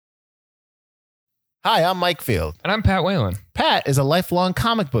Hi, I'm Mike Field. And I'm Pat Whalen. Pat is a lifelong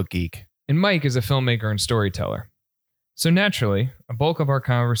comic book geek. And Mike is a filmmaker and storyteller. So naturally, a bulk of our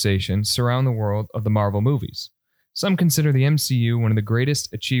conversations surround the world of the Marvel movies. Some consider the MCU one of the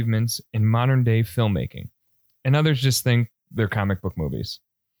greatest achievements in modern-day filmmaking, and others just think they're comic book movies.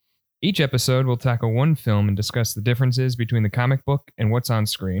 Each episode will tackle one film and discuss the differences between the comic book and what's on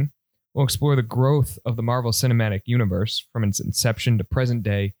screen. We'll explore the growth of the Marvel Cinematic Universe from its inception to present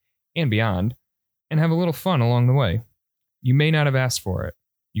day and beyond, and have a little fun along the way. You may not have asked for it.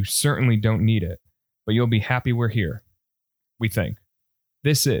 You certainly don't need it, but you'll be happy we're here. We think.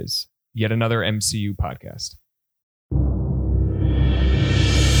 This is yet another MCU podcast.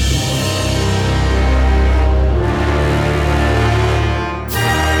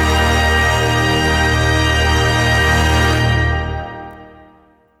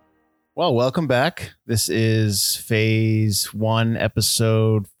 Well, welcome back. This is Phase 1,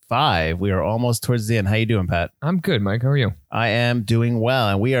 Episode 5. We are almost towards the end. How you doing, Pat? I'm good, Mike. How are you? I am doing well,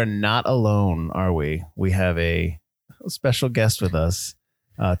 and we are not alone, are we? We have a special guest with us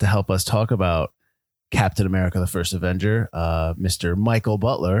to help us talk about Captain America, the First Avenger, Mr. Michael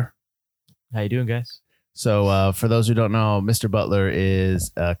Butler. How you doing, guys? So for those who don't know, Mr. Butler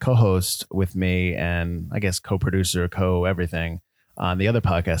is a co-host with me and I guess co-producer, co-everything on the other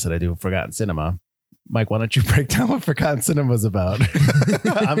podcast that I do, Forgotten Cinema. Mike, why don't you break down what Forgotten Cinema is about?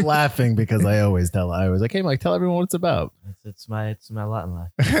 I'm laughing because I was like, hey, Mike, tell everyone what it's about. It's my lot in life.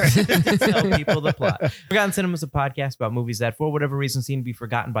 Tell people the plot. Forgotten Cinema is a podcast about movies that, for whatever reason, seem to be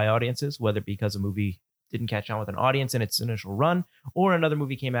forgotten by audiences, whether because a movie didn't catch on with an audience in its initial run, or another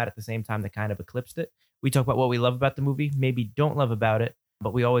movie came out at the same time that kind of eclipsed it. We talk about what we love about the movie, maybe don't love about it,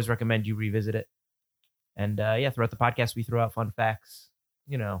 but we always recommend you revisit it. And throughout the podcast, we throw out fun facts,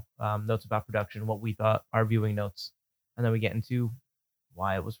 notes about production, what we thought, our viewing notes, and then we get into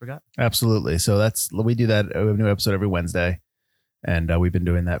why it was forgotten. Absolutely. So we do that. We have a new episode every Wednesday, and we've been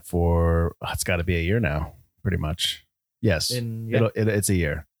doing that for it's got to be a year now, pretty much. Yes, it's a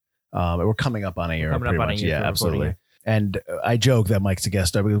year. We're coming up on a year. Yeah, absolutely. And I joke that Mike's a guest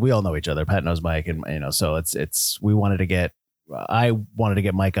star because we all know each other. Pat knows Mike, and so I wanted to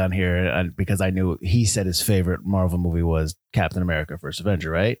get Mike on here, and because I knew he said his favorite Marvel movie was Captain America: First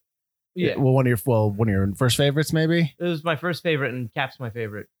Avenger, right? Yeah. Well, one of your first favorites, maybe. It was my first favorite, and Cap's my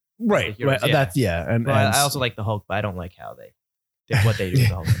favorite. Right. Heroes, right. Yeah. And I also like the Hulk, but I don't like how they did what they do with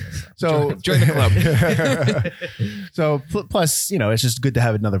the Hulk. So Join the club. So plus, it's just good to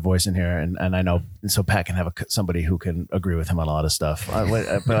have another voice in here, and I know so Pat can have somebody who can agree with him on a lot of stuff.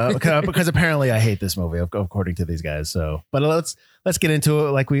 Because apparently I hate this movie, according to these guys. So, but let's get into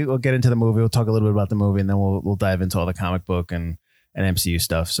it. Like we'll get into the movie. We'll talk a little bit about the movie, and then we'll dive into all the comic book and MCU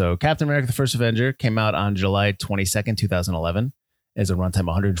stuff. So, Captain America: The First Avenger came out on July 22nd, 2011. It's a runtime of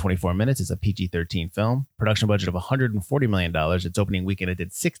 124 minutes. It's a PG-13 film. Production budget of $140 million. Its opening weekend, it did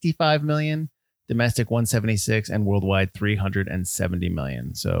 $65 million, domestic $176, and worldwide $370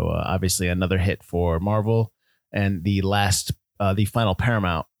 million. So obviously another hit for Marvel, and the final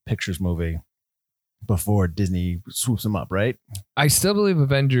Paramount Pictures movie before Disney swoops them up, right? I still believe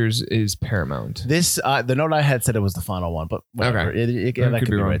Avengers is Paramount. This the note I had said it was the final one, but whatever. Okay. That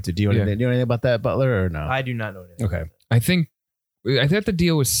could be right too. Do you know anything about that, Butler, or no? I do not know anything. Okay. I thought the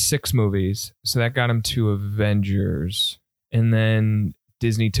deal was 6 movies, so that got him to Avengers, and then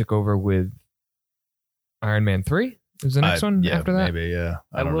Disney took over with Iron Man 3. Is the next one after that? Maybe, yeah.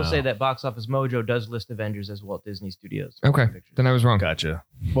 I will say that Box Office Mojo does list Avengers as Walt Disney Studios. Okay, then I was wrong. Gotcha.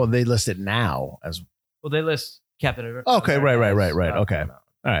 Well, they list it now as. Well, they list Captain America. Okay, right. Okay, all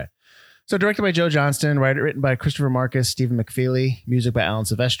right. So directed by Joe Johnston, written by Christopher Marcus, Stephen McFeely, music by Alan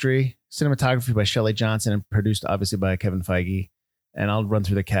Silvestri, cinematography by Shelley Johnson, and produced obviously by Kevin Feige. And I'll run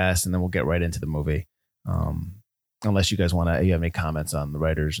through the cast, and then we'll get right into the movie. Unless you guys you have any comments on the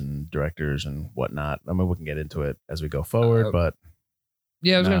writers and directors and whatnot. I mean, we can get into it as we go forward, but.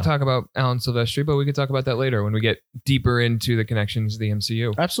 Yeah, I was going to talk about Alan Silvestri, but we could talk about that later when we get deeper into the connections to the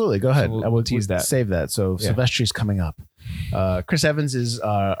MCU. Absolutely. Go ahead. So we'll tease that. Save that. So Silvestri's coming up. Chris Evans is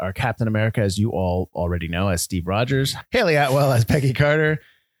our Captain America, as you all already know, as Steve Rogers. Haley Atwell as Peggy Carter.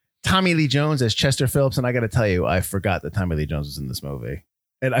 Tommy Lee Jones as Chester Phillips. And I got to tell you, I forgot that Tommy Lee Jones was in this movie.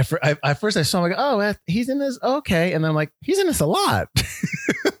 And at first I saw him like, oh, he's in this. Okay. And then I'm like, he's in this a lot.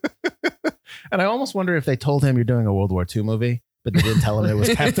 And I almost wonder if they told him you're doing a World War II movie, but they didn't tell him it was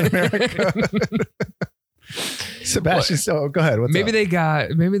Captain America. Sebastian, so go ahead. Maybe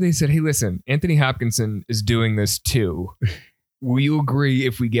they said, hey, listen, Anthony Hopkinson is doing this too. Will you agree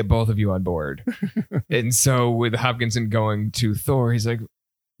if we get both of you on board? And so with Hopkinson going to Thor, he's like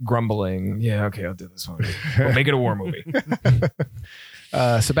grumbling. Yeah, okay, I'll do this one. We'll make it a war movie.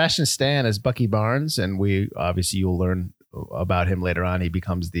 Sebastian Stan as Bucky Barnes, and you'll learn about him later on. He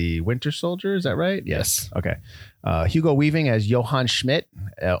becomes the Winter Soldier. Is that right? Yes. Okay. Hugo Weaving as Johann Schmidt,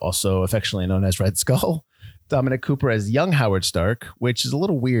 also affectionately known as Red Skull. Dominic Cooper as young Howard Stark, which is a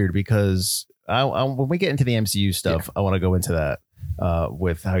little weird because when we get into the MCU stuff, I want to go into that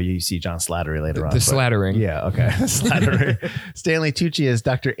with how you see John Slattery later on. The slattering. Yeah. Okay. Slattery. Stanley Tucci as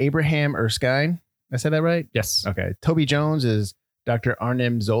Dr. Abraham Erskine. I said that right? Yes. Okay. Toby Jones is Dr.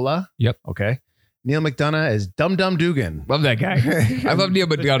 Arnim Zola. Yep. Okay. Neil McDonough as Dum Dum Dugan. Love that guy. I love Neil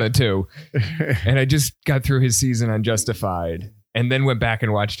McDonough too. And I just got through his season on Justified and then went back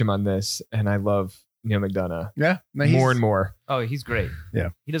and watched him on this. And I love Neil McDonough Yeah. No, more and more. Oh, he's great. Yeah.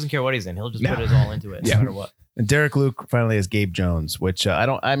 He doesn't care what he's in. He'll just put his all into it, no matter what. And Derek Luke finally is Gabe Jones, which I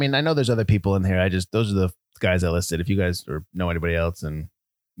know there's other people in here. Those are the guys I listed. If you guys know anybody else, and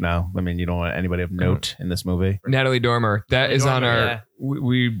no, I mean, you don't want anybody of note in this movie. Natalie Dormer. That is on our, yeah.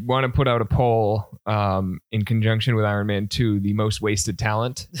 we want to put out a poll in conjunction with Iron Man 2, the most wasted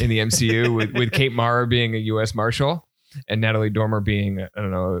talent in the MCU with Kate Mara being a U.S. Marshal and Natalie Dormer being, I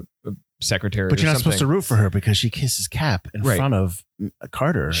don't know, a secretary. But you're not something. supposed to root for her because she kisses Cap in front of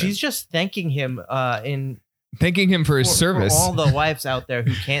Carter. She's just thanking him Thanking him for his service. For all the wives out there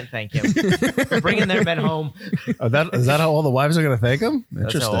who can't thank him. For bringing their men home. Is that how all the wives are going to thank him?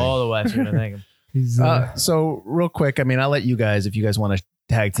 That's how all the wives are going to thank him. So real quick, I mean, I'll let you guys, if you guys want to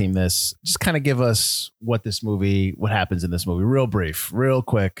tag team this, just kind of give us what happens in this movie, real brief, real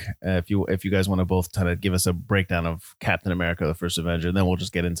quick. If you guys want to both kind of give us a breakdown of Captain America, the First Avenger, and then we'll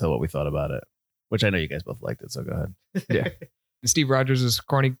just get into what we thought about it, which I know you guys both liked it. So go ahead. Yeah. Steve Rogers is a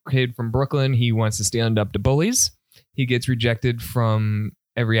corny kid from Brooklyn. He wants to stand up to bullies. He gets rejected from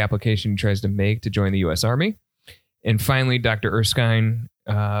every application he tries to make to join the U.S. Army. And finally, Dr. Erskine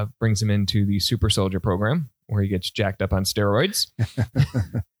brings him into the Super Soldier program, where he gets jacked up on steroids.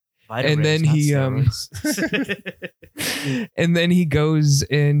 And then he goes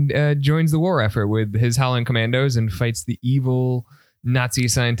and joins the war effort with his Howling Commandos and fights the evil Nazi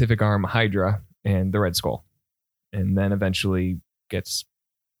scientific arm Hydra and the Red Skull. And then eventually gets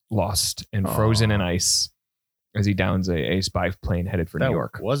lost and frozen in ice as he downs a spy plane headed for New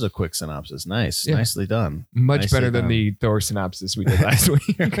York. That was a quick synopsis. Nice. Yeah. Nicely done. Much better than the Thor synopsis we did last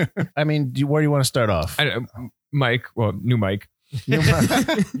week. I mean, where do you want to start off? Mike. Well, new Mike. New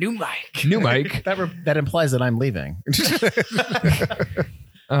Mike. New Mike. That implies that I'm leaving. Wait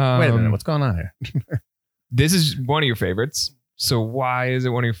a minute. What's going on here? This is one of your favorites. So why is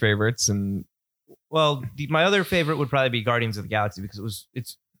it one of your favorites? And well, my other favorite would probably be Guardians of the Galaxy because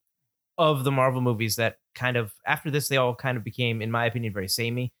it's of the Marvel movies that kind of after this they all kind of became, in my opinion, very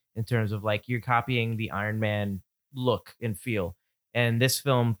samey in terms of like you're copying the Iron Man look and feel. And this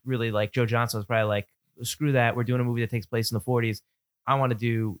film really, like Joe Johnson was probably like, screw that, we're doing a movie that takes place in the 40s. I want to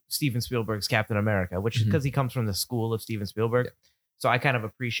do Steven Spielberg's Captain America, which because he comes from the school of Steven Spielberg. Yeah. So I kind of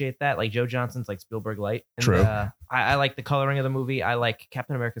appreciate that. Like Joe Johnson's like Spielberg light. And, True. I like the coloring of the movie. I like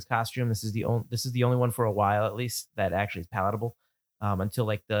Captain America's costume. This is the only one for a while, at least, that actually is palatable. Until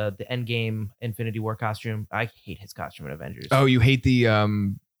like the Endgame Infinity War costume. I hate his costume in Avengers. Oh, you hate the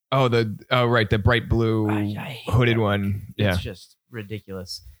the bright blue hooded one. Yeah. It's just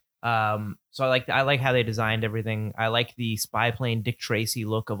ridiculous. So I like how they designed everything. I like the spy plane Dick Tracy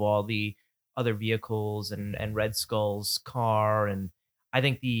look of all the other vehicles and Red Skull's car, and I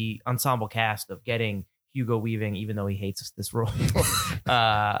think the ensemble cast of getting Hugo Weaving, even though he hates this role.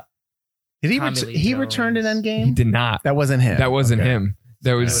 Did he returned in Endgame? He did not. That wasn't him. That wasn't him.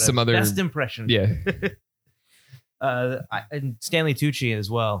 That was some other best impression. Yeah. And Stanley Tucci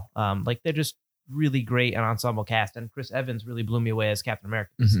as well. Like they're just really great an ensemble cast, and Chris Evans really blew me away as Captain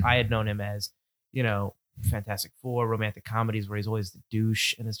America because I had known him as, Fantastic Four, romantic comedies where he's always the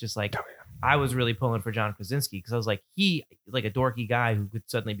douche, and it's just like I was really pulling for John Krasinski because I was like, he like a dorky guy who could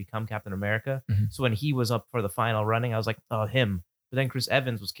suddenly become Captain America. So when he was up for the final running, I was like, oh, him. But then Chris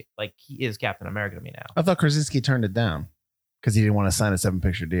Evans was like, he is Captain America to me now. I thought Krasinski turned it down because he didn't want to sign a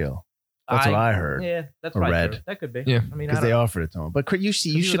 7-picture deal. That's what I heard. Yeah, that's or probably read. True. That could be. Yeah, I mean, because they offered it to him. But you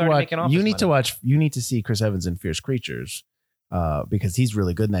should watch. You need to see Chris Evans in Fierce Creatures. Because he's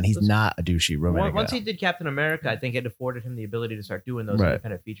really good in that. He's not a douchey romantic. Once he did Captain America, I think it afforded him the ability to start doing those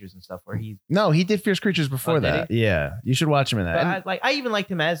independent features and stuff. Where he did Fierce Creatures before that. Yeah, you should watch him in that. I even liked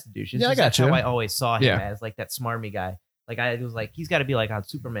him as the douche. I got you. How I always saw him as like that smarmy guy. Like I was like, he's got to be like on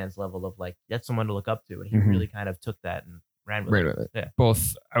Superman's level of like that's someone to look up to, and he really kind of took that and ran with it. Yeah.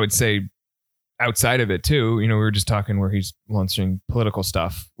 Both, I would say, outside of it too. We were just talking where he's launching political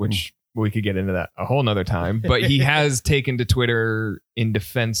stuff, which. We could get into that a whole nother time, but he has taken to Twitter in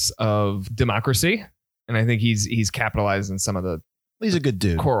defense of democracy. And I think he's capitalized on some of the He's a good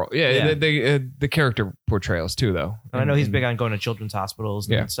dude. Coral. Yeah. The character portrayals too, though. And I know he's big on going to children's hospitals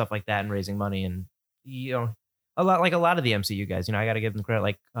and Yeah. stuff like that and raising money. And, you know, a lot of the MCU guys, you know, I got to give them credit.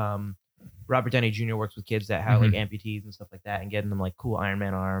 Like Robert Downey Jr. works with kids that have like amputees and stuff like that and getting them like cool Iron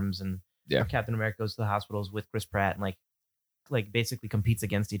Man arms. And Captain America goes to the hospitals with Chris Pratt and like basically competes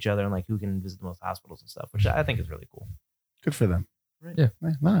against each other and like who can visit the most hospitals and stuff, which I think is really cool. Good for them. Right. Yeah.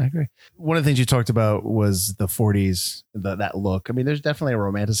 No, I agree. One of the things you talked about was the 40s, that look. I mean, there's definitely a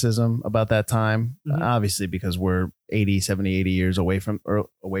romanticism about that time, obviously, because we're 80 years away from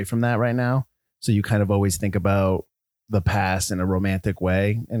that right now. So you kind of always think about the past in a romantic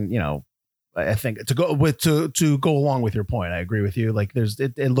way. And, you know, I think to go along with your point, I agree with you. Like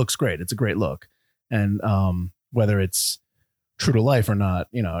it looks great. It's a great look. And whether it's true to life or not,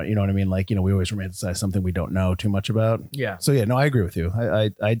 you know what I mean? Like, you know, we always romanticize something we don't know too much about. Yeah. So yeah, no, I agree with you.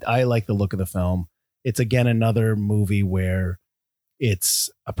 I like the look of the film. It's again another movie where it's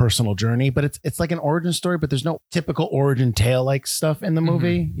a personal journey, but it's like an origin story, but there's no typical origin tale like stuff in the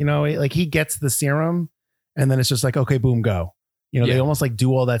movie. You know, like he gets the serum and then it's just like, okay, boom, go. You know, they almost like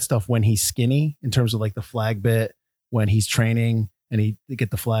do all that stuff when he's skinny in terms of like the flag bit when he's training and he get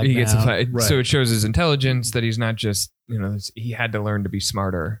the flag. He gets the flag. Right. So it shows his intelligence that he's not just, you know, he had to learn to be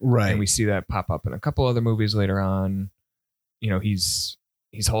smarter. Right. And we see that pop up in a couple other movies later on. You know, he's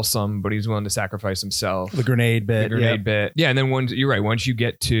wholesome, but he's willing to sacrifice himself. The grenade bit. Bit. Yeah. And then you're right. Once you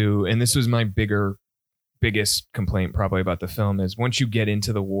get to, and this was my biggest complaint probably about the film is once you get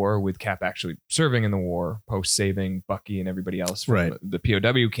into the war with Cap actually serving in the war, post saving Bucky and everybody else from the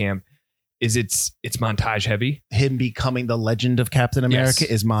POW camp, is it's montage heavy. Him becoming the legend of Captain America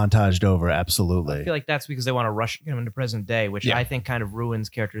is montaged over. Absolutely. I feel like that's because they want to rush him into present day, which I think kind of ruins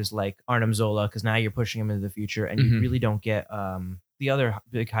characters like Arnim Zola because now you're pushing him into the future and you really don't get the other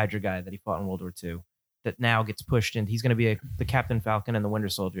big Hydra guy that he fought in World War II that now gets pushed in. He's going to be the Captain Falcon and the Winter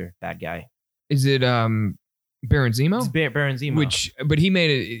Soldier bad guy. Is it Baron Zemo? It's Baron Zemo. But he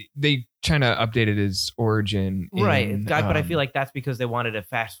made it. They kind of updated his origin, right? But I feel like that's because they wanted to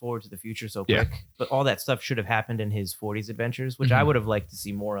fast forward to the future so quick. Yeah. But all that stuff should have happened in his 40s adventures, which I would have liked to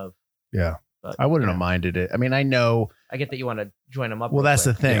see more of. Yeah, but I wouldn't have minded it. I mean, I know. I get that you want to join them up. Well, that's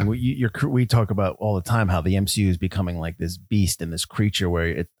quick. the thing. We talk about all the time how the MCU is becoming like this beast and this creature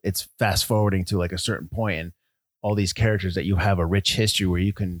where it's fast forwarding to like a certain point and all these characters that you have a rich history where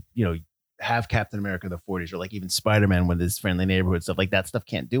you can, you know, have Captain America in the 40s or like even Spider-Man with his friendly neighborhood stuff like that stuff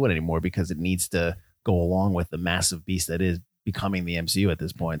can't do it anymore because it needs to go along with the massive beast that is becoming the MCU at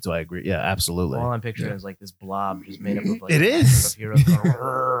this point. So I agree. Yeah, absolutely. All I'm picturing is like this blob just made up of like it is. Of heroes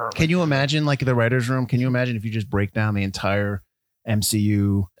going, Can you imagine like the writer's room? Can you imagine if you just break down the entire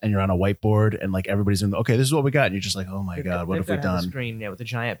MCU and you're on a whiteboard and like everybody's in okay, this is what we got. And you're just like, oh my God, what have we done? Screen, with a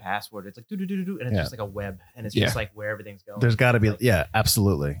giant password. It's like and it's just like a web and it's just like where everything's going. There's got to be,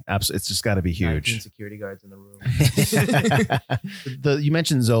 absolutely. It's just got to be huge. 19 security guards in the room. You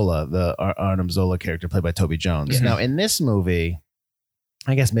mentioned Zola, the Arnim Zola character played by Toby Jones. Now in this movie,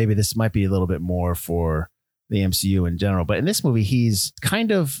 I guess maybe this might be a little bit more for the MCU in general, but in this movie, he's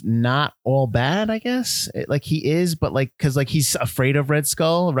kind of not all bad, I guess. Like he is, but like, cause like he's afraid of Red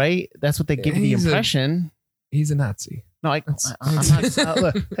Skull, right? That's what they give the impression. He's a Nazi. No, I'm not.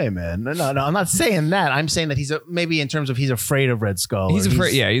 Look, hey man, no, I'm not saying that. I'm saying that maybe in terms of he's afraid of Red Skull. He's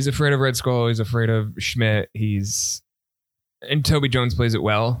afraid. He's afraid of Red Skull. He's afraid of Schmidt. And Toby Jones plays it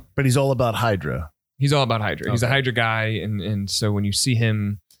well, but he's all about Hydra. He's all about Hydra. Okay. He's a Hydra guy, and so when you see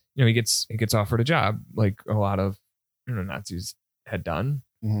him, you know, he gets offered a job like a lot of, you know, Nazis had done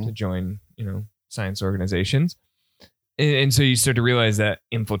to join, you know, science organizations. And so you start to realize that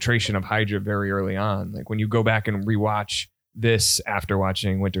infiltration of Hydra very early on. Like when you go back and rewatch this after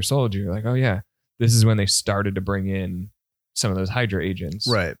watching Winter Soldier, you're like, oh yeah, this is when they started to bring in some of those Hydra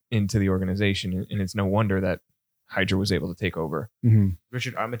agents into the organization. And it's no wonder that Hydra was able to take over.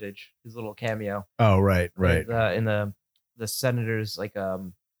 Richard Armitage, his little cameo. Oh, right. In the senator's like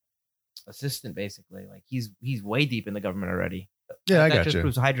assistant, basically. Like he's way deep in the government already. Yeah, I got you. That just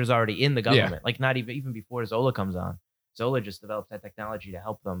proves Hydra's already in the government. Like not even before Zola comes on. Zola just develops that technology to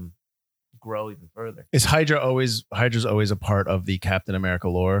help them grow even further. Is Hydra's always a part of the Captain America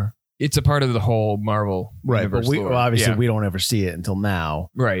lore? It's a part of the whole Marvel universe. But obviously we don't ever see it until now.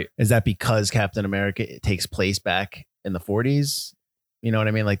 Right. Is that because Captain America takes place back in the 40s? You know what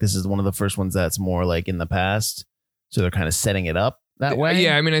I mean? Like this is one of the first ones that's more like in the past. So they're kind of setting it up that way.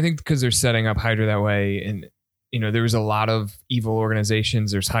 Yeah, I mean, I think because they're setting up Hydra that way, and you know, there was a lot of evil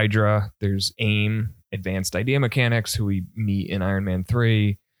organizations. There's Hydra, there's AIM, Advanced Idea Mechanics, who we meet in Iron Man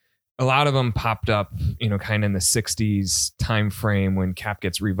 3. a lot of them popped up, kind of in the 60s time frame when Cap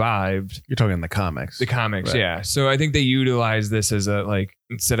gets revived. You're talking the comics. The comics, Right. yeah. So I think they utilize this as a, like,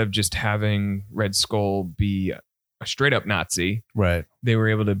 instead of just having Red Skull be a straight up Nazi, Right. they were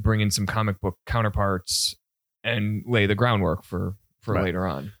able to bring in some comic book counterparts and lay the groundwork for Right. later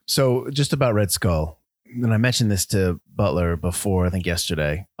on. So just about Red Skull, and I mentioned this to Butler before, I think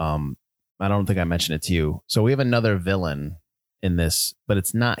yesterday. I don't think I mentioned it to you. So we have another villain in this, but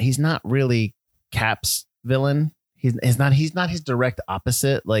he's not really Cap's villain. He's not his direct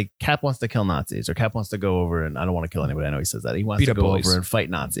opposite. Like, Cap wants to kill Nazis, or Cap wants to go over, and I don't want to kill anybody. I know he says that. He wants Beat to up go bullies. over and fight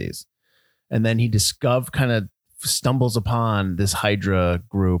Nazis. And then he kind of stumbles upon this Hydra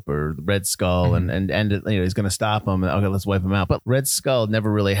group or Red Skull, and he's going to stop him. Okay, let's wipe him out. But Red Skull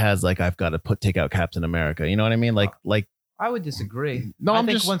never really has, like, I've got to take out Captain America. You know what I mean? Like I would disagree. No, I I'm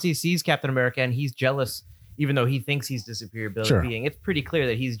think just- once he sees Captain America and he's jealous, even though he thinks he's the superior Sure. being, it's pretty clear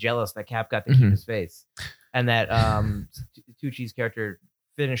that he's jealous that Cap got to Mhm. keep his face, and that Tucci's character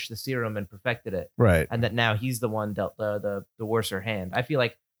finished the serum and perfected it, right. and that now he's the one dealt the worser hand. I feel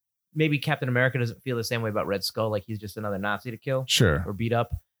like maybe Captain America doesn't feel the same way about Red Skull, like he's just another Nazi to kill Sure. or beat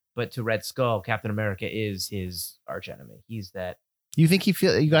up. But to Red Skull, Captain America is his archenemy. He's that You think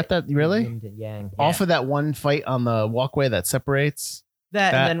you got that? Really? yin and yang. Off of that one fight on the walkway that separates?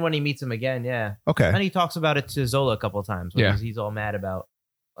 that, that- and then when he meets him again, yeah. Okay. And he talks about it to Zola a couple of times. When Yeah. he's all mad about,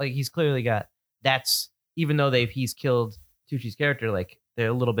 like, he's clearly got that's, even though he's killed Tucci's character, like, there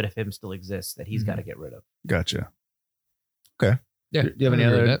a little bit of him still exists that he's got to get rid of. Gotcha. Okay. Yeah. Do you have any I'd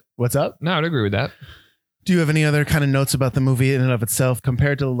agree with other? that. What's up? No, I'd agree with that. Do you have any other kind of notes about the movie in and of itself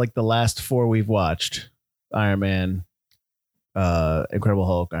compared to, like, the last four we've watched? Iron Man, Incredible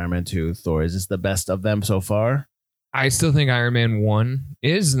Hulk, Iron Man 2, Thor. Is this the best of them so far? I still think Iron Man 1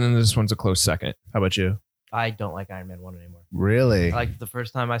 is, and then this one's a close second. How about you? I don't like Iron Man 1 anymore. Really? Like, the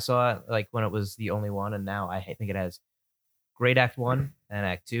first time I saw it, like, when it was the only one, and now I think it has great Act 1 and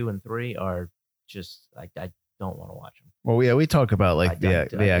Act 2 and 3 are just, like, I don't want to watch them. Well, yeah, we talk about, like, I the don't-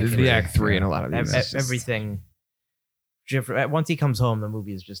 act The three. Act 3 and a lot of these. Everything. Once he comes home, the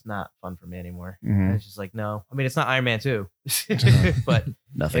movie is just not fun for me anymore. Mhm. And it's just like, no. I mean, it's not Iron Man 2, but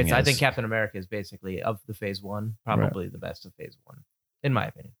Nothing. I is. think Captain America is basically, of the Phase 1, probably the best of Phase 1, in my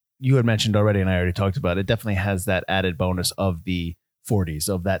opinion. You had mentioned already, and I already talked about it. Definitely has that added bonus of the 40s,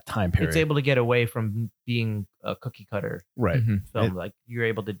 of that time period. It's able to get away from being a cookie cutter right. Mhm. film. Like, you're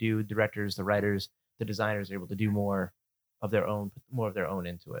able to do, directors, the writers, the designers are able to do more of their own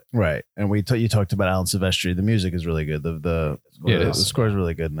into it. Right. And you talked about Alan Silvestri. The music is really good. The Yeah, it the is. score is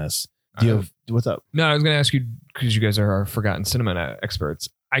really good in this. Do you have, what's up? No, I was going to ask you, because you guys are our forgotten cinema experts.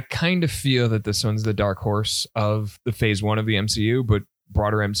 I kind of feel that this one's the dark horse of the Phase 1 of the MCU, but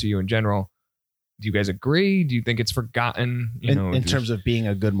broader MCU in general. Do you guys agree? Do you think it's forgotten? In terms of being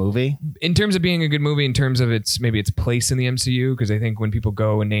a good movie? in terms of being a good movie, in terms of its place in the MCU, because I think when people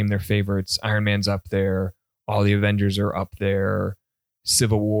go and name their favorites, Iron Man's up there, all the Avengers are up there,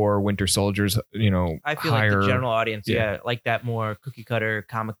 Civil War, Winter Soldier's, I feel higher. like the general audience, Yeah. like that more cookie cutter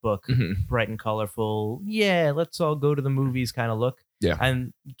comic book, Mhm. bright and colorful. Yeah, let's all go to the movies kind of look. Yeah.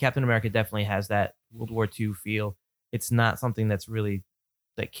 And Captain America definitely has that World War II feel. It's not something that's really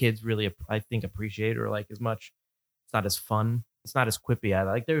that kids really, I think, appreciate or like as much. It's not as fun. It's not as quippy.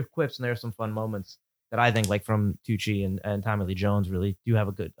 There are quips and there are some fun moments that I think, like, from Tucci and Tommy Lee Jones, really do have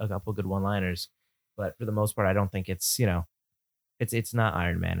a couple good one-liners. But for the most part, I don't think it's it's not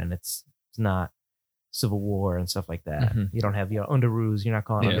Iron Man and it's not Civil War and stuff like that. Mhm. You don't have your Underoos. You're not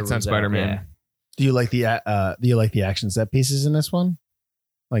calling Yeah, Underoos it's not out. Spider-Man. Yeah. Do you like the action set pieces in this one?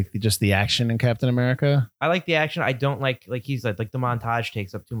 Like just the action in Captain America? I like the action. I don't like he's like the montage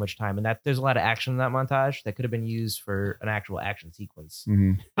takes up too much time, and that there's a lot of action in that montage that could have been used for an actual action sequence.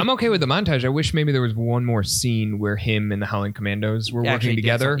 Mm-hmm. I'm okay with the montage. I wish maybe there was one more scene where him and the Howling Commandos were Actually working did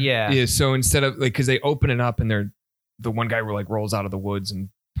together. some- yeah. So instead of because they open it up and the one guy rolls out of the woods and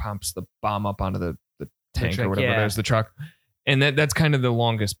pumps the bomb up onto the tank truck, or whatever. yeah. There's the truck, and that's kind of the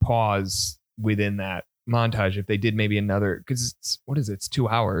longest pause within that montage. If they did maybe another, because it's 2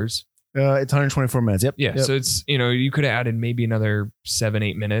 hours. It's 124 minutes. Yep. Yeah. Yep. So it's you could have added maybe another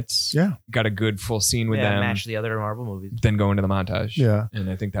 7-8 minutes. Yeah. Got a good full scene with them. Match the other Marvel movies. Then go into the montage. Yeah. And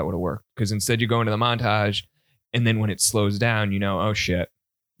I think that would have worked because instead you go into the montage and then when it slows down, oh shit,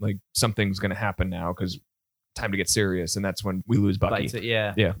 like something's going to happen now because time to get serious. And that's when we lose Bucky. Bites it,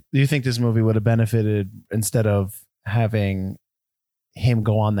 yeah. Do you think this movie would have benefited instead of having him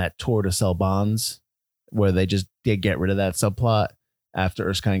go on that tour to sell bonds where they just did get rid of that subplot after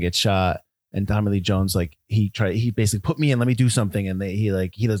Erskine gets shot and Tommy Lee Jones, like he basically put me in, let me do something. And he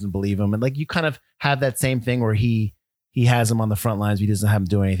doesn't believe him. And like, you kind of have that same thing where he he has him on the front lines, but he doesn't have him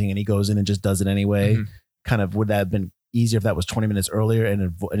do anything, and he goes in and just does it anyway. Mhm. Kind of would that have been easier if that was 20 minutes earlier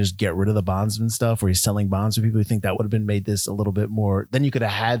and just get rid of the bondsman stuff where he's selling bonds to people? You think that would have been made this a little bit more? Then you could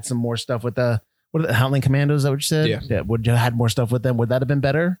have had some more stuff with the Howling Commandos. Is that what you said? Yeah. Would you have had more stuff with them? Would that have been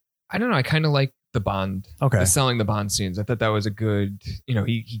better? I don't know. I kind of like the Bond, the selling the Bond scenes. I thought that was a good,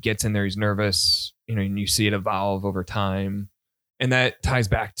 he gets in there, he's nervous, and you see it evolve over time. And that ties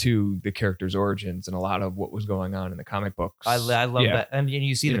back to the character's origins and a lot of what was going on in the comic books. I love that. And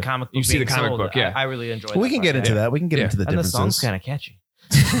you see the comic book. You see the comic sold. book, yeah. I really enjoy that. We can get into that. We can get into the and differences. the song's kind of catchy.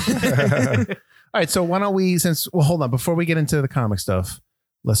 All right. So why don't we, hold on, before we get into the comic stuff,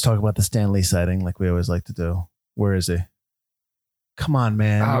 let's talk about the Stan Lee sighting like we always like to do. Where is he? Come on,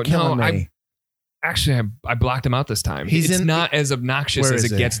 man. You're killing me. I blocked him out this time. It's not as obnoxious as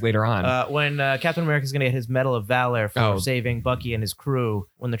it gets later on. When Captain America's going to get his Medal of Valor for saving Bucky and his crew,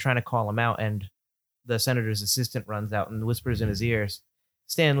 when they're trying to call him out and the senator's assistant runs out and whispers in his ears,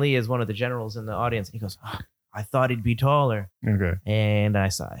 Stan Lee is one of the generals in the audience. And he goes, I thought he'd be taller. Okay. And I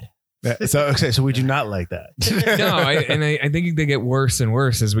sighed. So we do not like that. No, I think they get worse and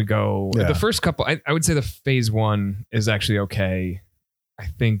worse as we go. Yeah. The first couple, I would say the phase 1 is actually okay. I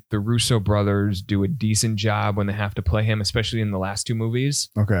think the Russo brothers do a decent job when they have to play him, especially in the last 2 movies.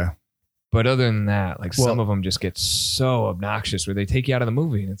 Okay. But other than that, some of them just get so obnoxious where they take you out of the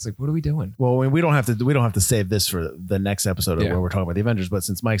movie and it's like, what are we doing? Well, we don't have to save this for the next episode where we're talking about the Avengers. But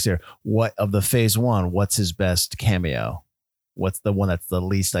since Mike's here, what of the phase 1, what's his best cameo? What's the one that's the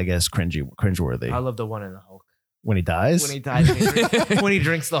least, I guess, cringeworthy? I love the one in the Hulk. When he dies? When he dies. When he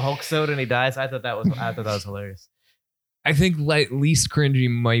drinks the Hulk soda and he dies. I thought that was hilarious. I think least cringy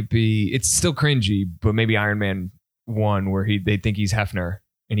might be, it's still cringy, but maybe Iron Man 1 where they think he's Hefner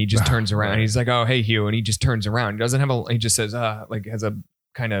and he just turns around. He's like, oh, hey, Hugh. And he just turns around. He doesn't have he just says, has a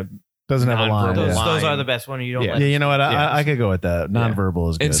kind of, doesn't have a line. Those are the best one. You don't. Yeah, you know what? I could go with that. Nonverbal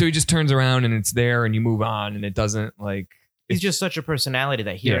is good. And so he just turns around and it's there and you move on and it doesn't He's just such a personality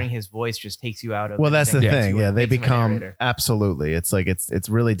that hearing his voice just takes you out of. Well, that's the thing. Yeah, they become absolutely. It's like it's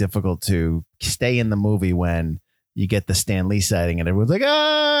really difficult to stay in the movie when you get the Stan Lee sighting and everyone's like,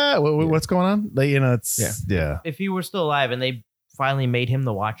 what's going on? It's If he were still alive and they finally made him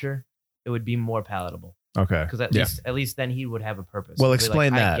the Watcher, it would be more palatable. Okay. Because at least then he would have a purpose. Well,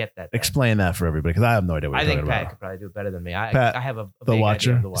 explain that. I get that. Explain that for everybody because I have no idea what you're talking about. I think Pat could probably do it better than me. I have a the big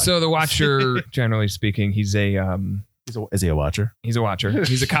Watcher. idea of the Watcher. So the Watcher, generally speaking, he's a is he a Watcher? He's a Watcher.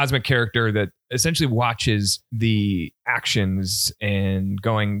 He's a cosmic character that essentially watches the actions and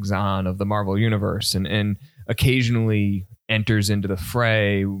goings on of the Marvel universe and occasionally enters into the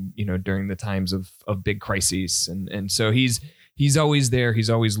fray, during the times of big crises. And so he's always there. He's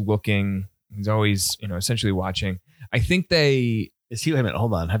always looking. He's always, essentially watching. I think wait a minute,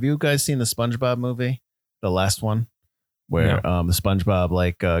 hold on. Have you guys seen the SpongeBob movie? The last one where the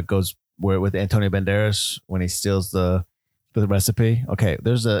SpongeBob goes where with Antonio Banderas when he steals the recipe. Okay.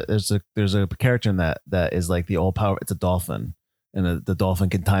 There's a character in that is like the all power. It's a dolphin. And the dolphin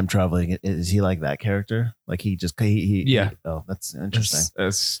can time traveling. Is he like that character? Like he that's interesting.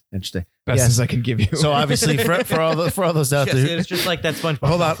 That's interesting. Best as I can give you. So obviously for all those out there, it's just like that SpongeBob.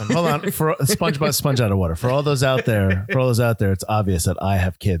 Hold on. For SpongeBob sponge out of water. For all those out there, it's obvious that I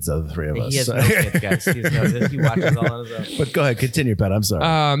have kids of the 3 of us. He has no kids, guys. He watches all on his own. But go ahead, continue, Pat. I'm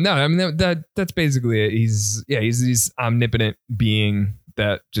sorry. No, I mean that's basically it. He's this omnipotent being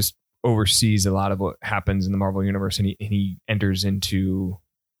that just oversees a lot of what happens in the Marvel universe, and he enters into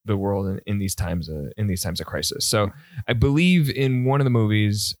the world in these times of crisis. So I believe in one of the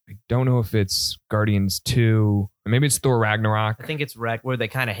movies, I don't know if it's Guardians 2, maybe it's Thor Ragnarok. I think it's where they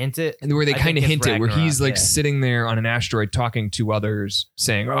kind of hint it. And where they kind of hint it, where he's sitting there on an asteroid talking to others,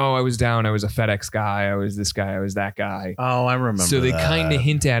 saying, "Oh, I was down. I was a FedEx guy. I was this guy. I was that guy." Oh, I remember. So they kind of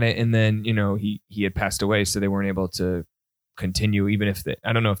hint at it, and then he had passed away, so they weren't able to continue, even if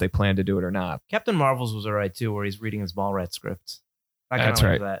I don't know if they planned to do it or not. Captain Marvel's was alright too, where he's reading his Mallrats script. That's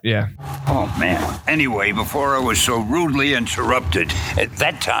right. That. Yeah. Oh man. Anyway, before I was so rudely interrupted, at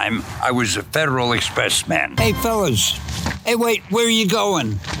that time I was a Federal Express man. Hey fellas. Hey wait, where are you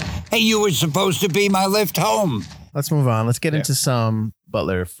going? Hey, you were supposed to be my lift home. Let's move on. Let's get into some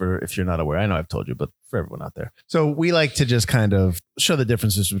Butler for if you're not aware. I know I've told you, but for everyone out there. So we like to just kind of show the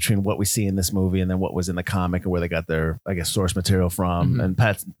differences between what we see in this movie and then what was in the comic and where they got their, I guess, source material from. And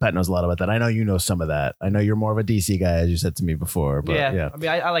Pat knows a lot about that. I know you know some of that. I know you're more of a DC guy, as you said to me before. But yeah. I mean,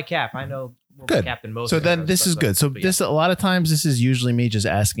 I like Cap. I know more good. about Captain most. So then this is good. So this a lot of times this is usually me just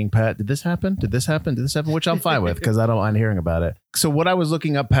asking Pat, did this happen? Did this happen? Did this happen? Which I'm fine with because I don't mind hearing about it. So what I was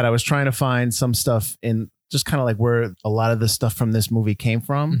looking up, Pat, I was trying to find some stuff in just kind of like where a lot of the stuff from this movie came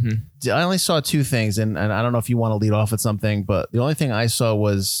from. Mm-hmm. I only saw two things, and I don't know if you want to lead off with something, but the only thing I saw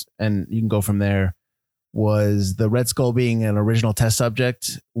was, and you can go from there, was the Red Skull being an original test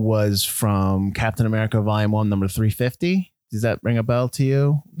subject was from Captain America Volume 1, number 350. Does that ring a bell to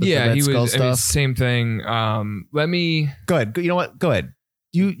you? Yeah, he was. I mean, same thing. Let me go ahead. You know what? Go ahead.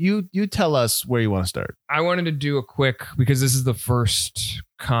 You tell us where you want to start. I wanted to do a quick, because this is the first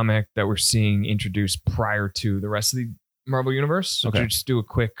comic that we're seeing introduced prior to the rest of the Marvel Universe. So Okay. to just do a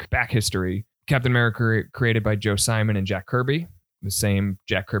quick back history. Captain America created by Joe Simon and Jack Kirby, the same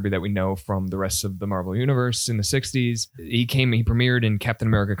Jack Kirby that we know from the rest of the Marvel Universe in the 60s. He premiered in Captain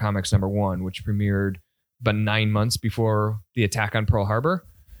America Comics #1, which premiered about 9 months before the attack on Pearl Harbor.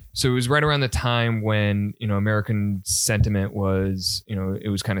 So it was right around the time when, American sentiment was, it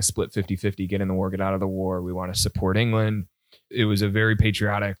was kind of split 50-50, get in the war, get out of the war. We want to support England. It was a very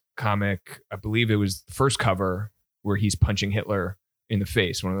patriotic comic. I believe it was the first cover where he's punching Hitler in the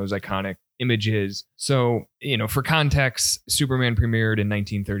face, one of those iconic images. So, for context, Superman premiered in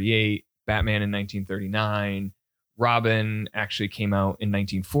 1938, Batman in 1939. Robin actually came out in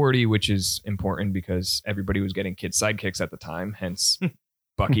 1940, which is important because everybody was getting kid sidekicks at the time, hence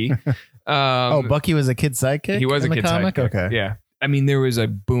Bucky. Bucky was a kid sidekick? He was a kid comic? sidekick. Okay. Yeah. I mean, there was a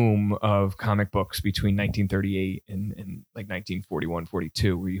boom of comic books between 1938 and like 1941,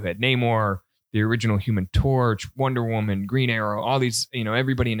 42, where you had Namor, the original Human Torch, Wonder Woman, Green Arrow, all these,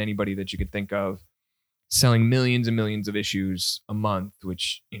 everybody and anybody that you could think of selling millions and millions of issues a month,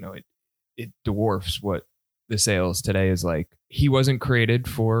 which, it dwarfs what the sales today is like. He wasn't created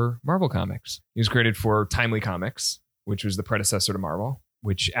for Marvel Comics. He was created for Timely Comics, which was the predecessor to Marvel,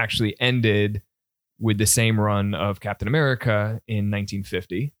 which actually ended with the same run of Captain America in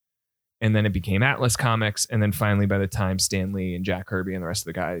 1950. And then it became Atlas Comics. And then finally, by the time Stan Lee and Jack Kirby and the rest of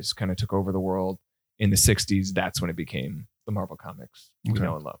the guys kind of took over the world in the 60s, that's when it became the Marvel Comics we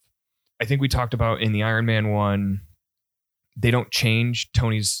know and love. I think we talked about in the Iron Man one, they don't change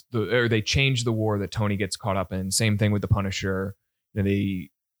they change the war that Tony gets caught up in. Same thing with the Punisher.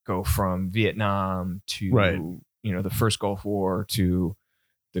 They go from Vietnam to, the first Gulf War to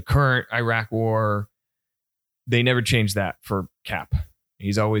the current Iraq War. They never changed that for Cap.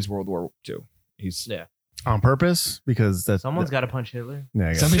 He's always World War II. He's on purpose, because someone's got to punch Hitler.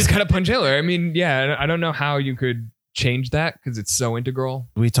 Yeah, somebody's got to punch Hitler. I mean, yeah, I don't know how you could change that because it's so integral.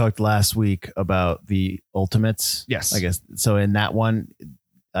 We talked last week about the Ultimates. Yes, I guess so. In that one,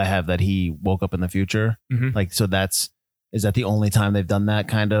 I have that he woke up in the future. Mm-hmm. Like, so is that the only time they've done that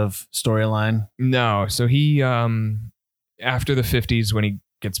kind of storyline? No. So he after the 50s, when he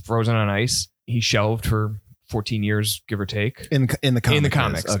gets frozen on ice, he's shelved for 14 years, give or take. In the comics. In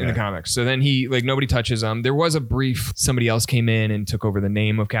the comics. So then he, nobody touches him. There was a brief, somebody else came in and took over the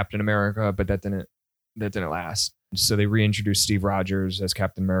name of Captain America, but that didn't last. So they reintroduced Steve Rogers as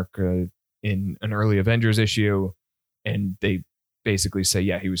Captain America in an early Avengers issue. And they basically say,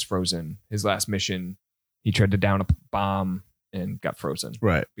 yeah, he was frozen. His last mission, he tried to down a bomb and got frozen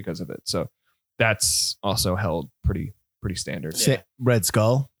because of it. So that's also held pretty standard. Red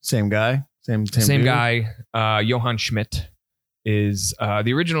Skull, same guy. Same dude. guy. Johann Schmidt is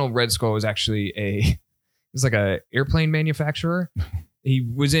the original Red Skull was actually it's like a airplane manufacturer. He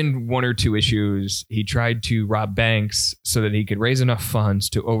was in one or two issues. He tried to rob banks so that he could raise enough funds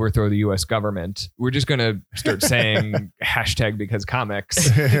to overthrow the U.S. government. We're just going to start saying hashtag because comics.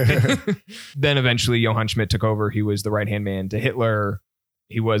 Then eventually Johann Schmidt took over. He was the right-hand man to Hitler.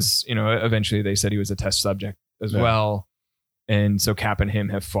 He was, eventually they said he was a test subject as well. And so Cap and him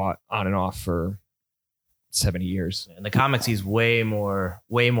have fought on and off for 70 years. In the comics, he's way more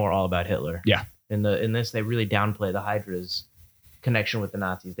all about Hitler. Yeah. In this, they really downplay the Hydra's connection with the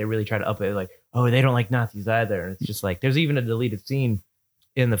Nazis. They really try to up it like, oh, they don't like Nazis either. And it's just like, there's even a deleted scene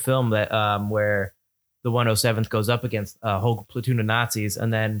in the film that where the 107th goes up against a whole platoon of Nazis,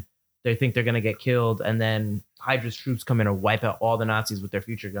 and then they think they're going to get killed, and then Hydra's troops come in and wipe out all the Nazis with their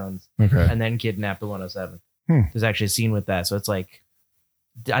future guns, and then kidnap the 107th. There's actually a scene with that. So it's like,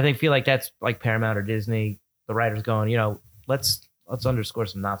 I feel like that's like Paramount or Disney, the writers going, let's underscore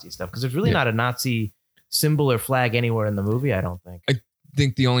some Nazi stuff, because there's really not a Nazi symbol or flag anywhere in the movie, I don't think. I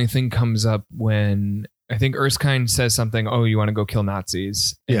think the only thing comes up when I think Erskine says something, oh, you want to go kill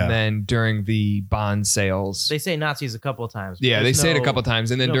Nazis. And then during the Bond sales, they say Nazis a couple of times. Yeah, they say it a couple of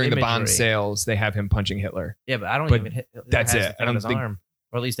times. And then during the Bond sales, they have him punching Hitler. Yeah, but I don't even hit. That's it. I don't think. Arm.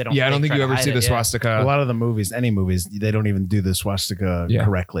 Or at least they don't. Yeah, I don't think you ever see the swastika. A lot of the movies, any movies, they don't even do the swastika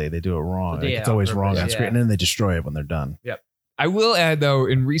correctly. They do it wrong. It's always wrong on screen. And then they destroy it when they're done. Yep. I will add, though,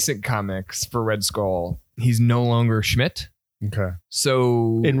 in recent comics for Red Skull, he's no longer Schmidt. Okay.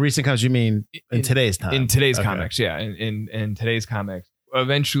 So In recent comics, you mean in today's time? in today's Okay. comics, yeah. In today's comics,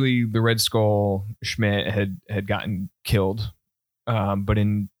 eventually the Red Skull Schmidt had gotten killed, but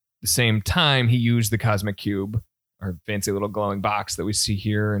in the same time, he used the Cosmic Cube, our fancy little glowing box that we see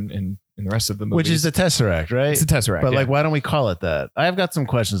here and in the rest of the movie, Which is the Tesseract, right? it's a Tesseract. But yeah. like, why don't we call it that? I've got some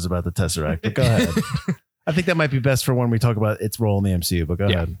questions about the Tesseract, but go ahead. I think that might be best for when we talk about its role in the MCU, but go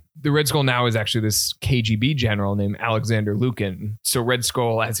Yeah. ahead. The Red Skull now is actually this KGB general named Alexander Lukin. So Red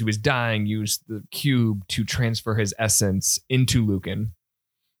Skull, as he was dying, used the cube to transfer his essence into Lukin,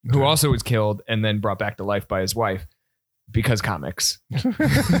 who also was killed and then brought back to life by his wife because comics.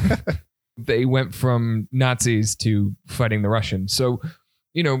 They went from Nazis to fighting the Russians. So,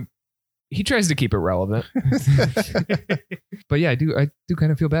 he tries to keep it relevant. But yeah, I do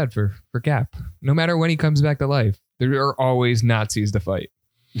kind of feel bad for Cap. No matter when he comes back to life, there are always Nazis to fight.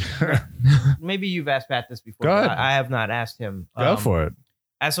 Maybe you've asked Pat this before. Go but ahead. I have not asked him. Go for it.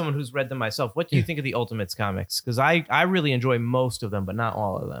 As someone who's read them myself, what do you think of the Ultimates comics? Because I really enjoy most of them, but not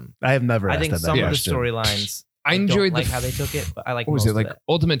all of them. I have never I asked think that some of the question. storylines I don't enjoyed like how they took it, but I like what was most it like? of it.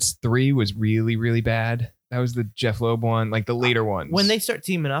 Ultimates 3 was really, really bad. That was the Jeff Loeb one, like the later ones. When they start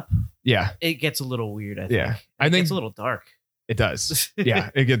teaming up, yeah, it gets a little weird. I think. Yeah. I It think- gets a little dark. it does.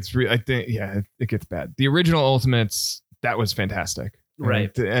 Yeah, it gets. I think. Yeah, it gets bad. The original Ultimates, that was fantastic. Right.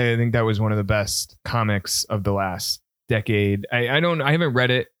 I think that was one of the best comics of the last decade. I haven't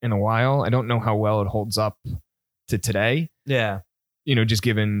read it in a while. I don't know how well it holds up to today. Yeah. Just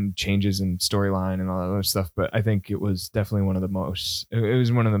given changes in storyline and all that other stuff. But I think it was definitely one of the most. It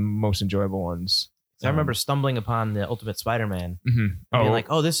was one of the most enjoyable ones. So I remember stumbling upon the Ultimate Spider-Man. Mhm. And being like,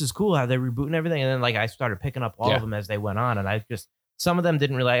 oh, this is cool how they're rebooting everything. And then like I started picking up all Yeah. of them as they went on. And I just, some of them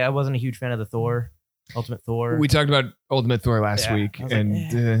didn't really, I wasn't a huge fan of the Thor, Ultimate Thor. We talked about Ultimate Thor last Yeah. week, I was like,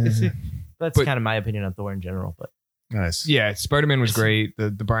 and That's but- kind of my opinion on Thor in general. But Nice. yeah, Spider-Man was great. The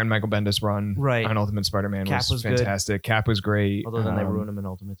Brian Michael Bendis run Right. on Ultimate Spider-Man Cap was was good. fantastic. Cap was great. other than they ruin them in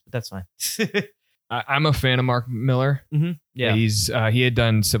Ultimates, but that's fine. I'm a fan of Mark Miller. Yeah. He had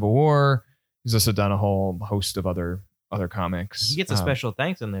done Civil War. He's also done a whole host of other comics. He gets a special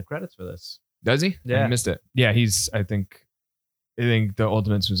thanks in the credits for this. Does he? Yeah. I missed it. Yeah, I think the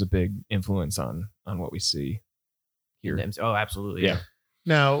Ultimates was a big influence on what we see here. Oh, absolutely. Yeah.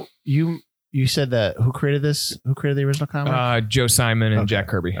 Now, you said that who created this? Who created the original comic? Joe Simon and Okay. Jack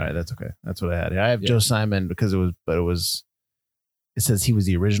Kirby. All right, that's okay. That's what I had. I have Yeah. Joe Simon because it says he was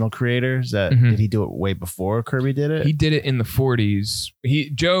the original creator. Is that Mhm. did he do it way before Kirby did it? He did it in the 40s.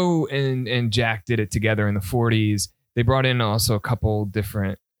 Joe and Jack did it together in the 40s. They brought in also a couple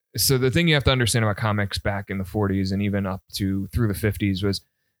different. So the thing you have to understand about comics back in the 40s and even up to through the 50s was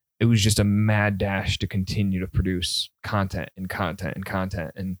it was just a mad dash to continue to produce content and content and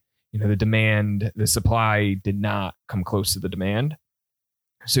content. And, the supply did not come close to the demand.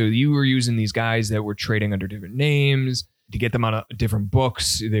 So you were using these guys that were trading under different names to get them on different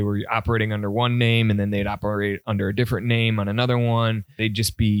books. They were operating under one name and then they'd operate under a different name on another one. They'd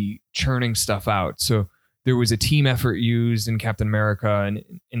just be churning stuff out. So there was a team effort used in Captain America. And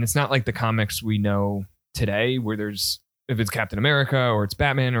it's not like the comics we know today where if it's Captain America or it's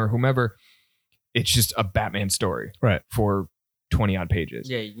Batman or whomever, it's just a Batman story. Right. For 20 odd pages.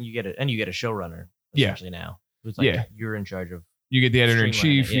 Yeah, you get it, and you get a showrunner. Yeah. Essentially now, who's like, Yeah. you're in charge of. You get the editor in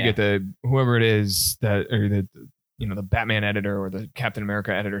Streamline chief, it, you get the whoever it is that or the Batman editor or the Captain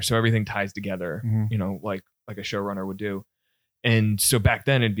America editor. So everything ties together, Mhm. like a showrunner would do. And so back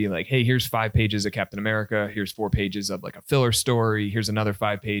then it'd be like, hey, here's 5 pages of Captain America. Here's 4 pages of like a filler story. Here's another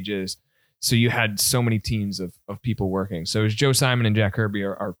 5 pages. So you had so many teams of people working. So it was Joe Simon and Jack Kirby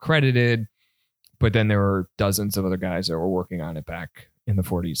are credited, but then there were dozens of other guys that were working on it back in the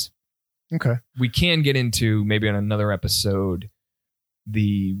 40s. Okay. We can get into maybe on another episode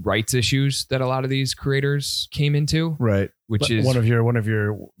the rights issues that a lot of these creators came into, Right. which is one of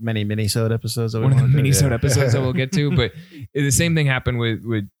your many mini-sode episodes. one of the mini-sode episodes that we'll get to. But the same thing happened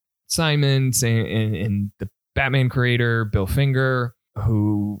with Simon and the Batman creator, Bill Finger,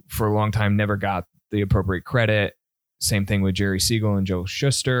 who for a long time never got the appropriate credit. Same thing with Jerry Siegel and Joe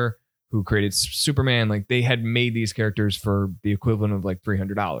Shuster, who created Superman. Like they had made these characters for the equivalent of like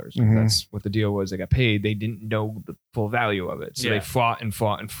 $300. Mhm. That's what the deal was. They got paid. They didn't know the full value of it. So Yeah. they fought and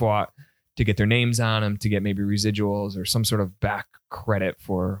fought and fought to get their names on them, to get maybe residuals or some sort of back credit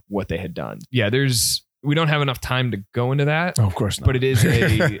for what they had done. Yeah, we don't have enough time to go into that, Oh, of course not. but it is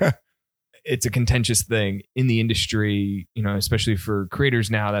it's a contentious thing in the industry, especially for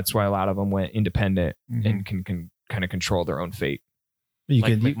creators now. That's why a lot of them went independent Mhm. and can kind of control their own fate. you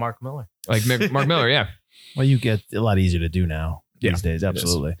Like, can like Mark Miller. Like Mark Miller, yeah. well, you get a lot easier to do now Yeah, these days. it is.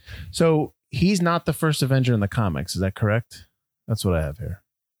 Absolutely. So he's not the first Avenger in the comics. Is that correct? That's what I have here.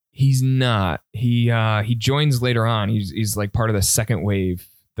 He's not. He joins later on. He's like part of the second wave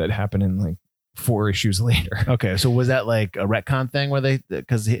that happened in like 4 issues later. Okay, so was that like a retcon thing where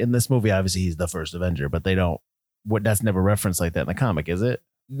because in this movie obviously he's the first Avenger, but they don't. That's never referenced like that in the comic, is it?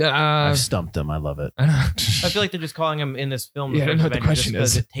 I've stumped him. I love it. I feel like they're just calling him in this film. Yeah, I don't know what the question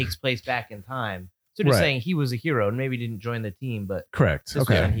because is. it takes place back in time. So just saying he was a hero and maybe didn't join the team, but Correct. this was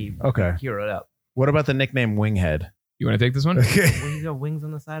when he heroed up. What about the nickname Winghead? You want to take this one? Well, he's got wings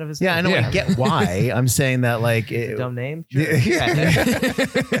on the side of his Yeah, head. I know. Yeah. I get why. I'm saying that like It's a dumb name. Sure.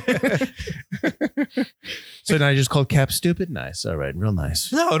 Yeah. So now you just called Cap stupid? Nice. All right. Real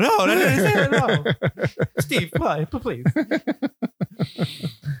nice. No. Steve, please.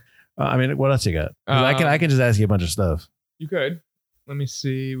 I mean, what else you got? 'Cause I can just ask you a bunch of stuff. You could. Let me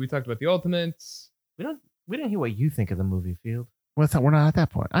see. We talked about the Ultimates. We didn't hear what you think of the movie, Field. We're not at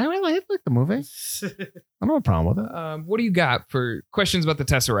that point. I really like the movie. I don't have a problem with it. What do you got for questions about the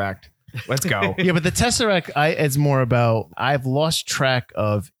Tesseract? Let's go. Yeah, but the Tesseract, it's more about I've lost track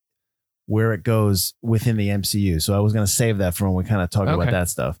of where it goes within the MCU. So I was going to save that for when we kind of talk about Okay. that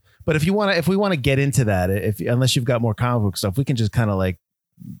stuff. But if we want to get into that, unless you've got more comic book stuff, we can just kind of like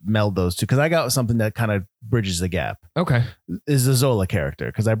meld those two. Because I got something that kind of bridges the gap. Okay. Is the Zola character?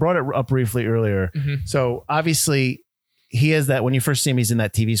 Because I brought it up briefly earlier. Mhm. So obviously, he has that when you first see him, he's in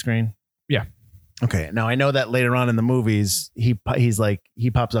that TV screen. Yeah. Okay. Now I know that later on in the movies, he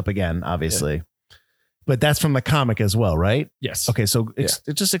pops up again, obviously, but that's from the comic as well, right? Yes. Okay. So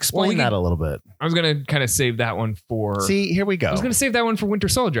just explain that a little bit. I was going to kind of save that one for... See, here we go. I was going to save that one for Winter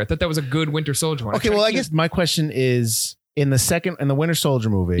Soldier. I thought that was a good Winter Soldier one. Okay. Well, I guess my question is in the Winter Soldier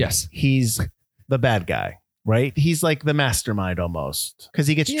movie, Yes. he's the bad guy. Right? He's like the mastermind almost because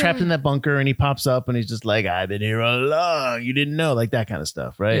he gets trapped in that bunker and he pops up and he's just like, I've been here all along. You didn't know, like that kind of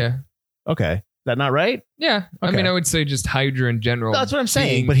stuff. Right. Yeah. Okay. Is that not right? Yeah. I Okay. mean, I would say just Hydra in general. That's what I'm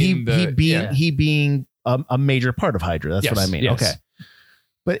saying. But he being a major part of Hydra. That's Yes, what I mean. yes. Okay.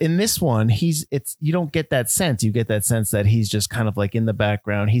 But in this one, you don't get that sense. You get that sense that he's just kind of like in the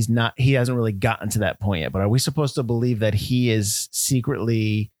background. He hasn't really gotten to that point yet. But are we supposed to believe that he is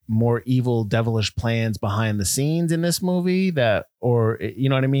secretly more evil, devilish plans behind the scenes in this movie or you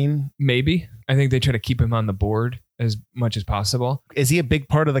know what I mean? Maybe. I think they try to keep him on the board as much as possible. Is he a big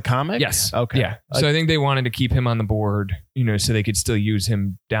part of the comic? Yes. Okay. Yeah. So I think they wanted to keep him on the board, so they could still use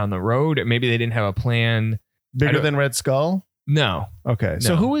him down the road. Maybe they didn't have a plan. Bigger than Red Skull? No. Okay.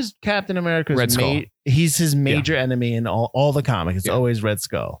 So No. who is Captain America's Red Skull. He's his major enemy in all the comics. It's Yeah. always Red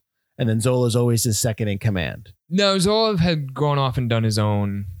Skull. And then Zola's always his second in command. No, Zola had gone off and done his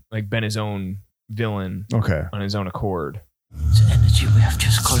own, been his own villain Okay. on his own accord. The energy we have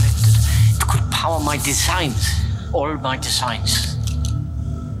just collected, it could power my designs, all my designs.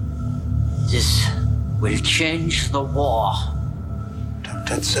 This will change the war.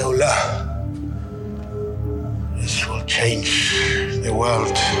 Dr. Zola, this will change the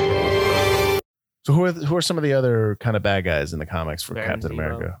world. So who are some of the other kind of bad guys in the comics for Baron Captain Zemo.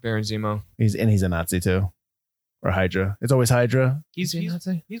 America? Baron Zemo. He's a Nazi too, or Hydra. It's always Hydra. He's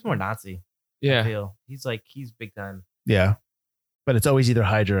more Nazi. I Yeah. feel. He's big time. Yeah, but it's always either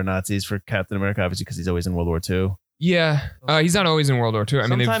Hydra or Nazis for Captain America, obviously because he's always in World War II. Yeah. He's not always in World War II. I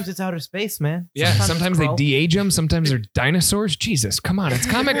mean, Sometimes it's outer space, man. sometimes they it's Skrull. de-age him. Sometimes they're dinosaurs. Jesus, come on. It's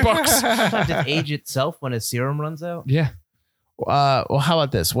comic books. Sometimes it age itself when his serum runs out. Yeah. Well, how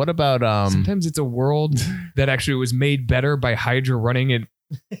about this? What about Sometimes it's a world that actually was made better by Hydra running it.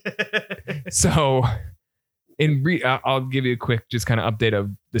 So, I'll give you a quick just kind of update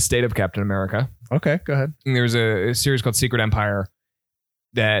of the state of Captain America. Okay, go ahead. And there's a series called Secret Empire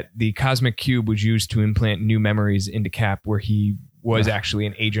that the Cosmic Cube was used to implant new memories into Cap, where he was actually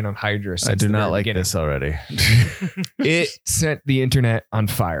an agent of Hydra. I since do the not very like beginning. this already. It set the internet on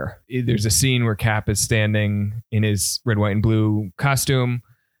fire. There's a scene where Cap is standing in his red, white, and blue costume,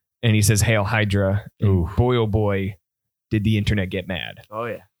 and he says, "Hail Hydra." And Ooh. boy, oh boy, did the internet get mad. Oh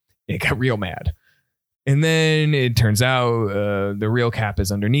yeah. It got real mad. And then it turns out the real Cap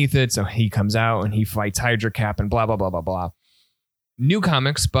is underneath it, so he comes out and he fights Hydra Cap and blah, blah, blah, blah, blah. New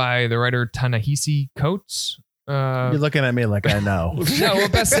comics by the writer Ta-Nehisi Coates. You're looking at me like I know. He's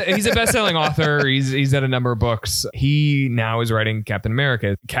a best-selling author. He's had a number of books. He now is writing Captain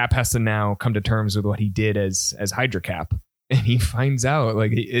America. Cap has to now come to terms with what he did as Hydra Cap, and he finds out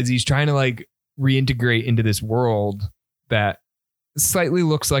as he's trying to reintegrate into this world that slightly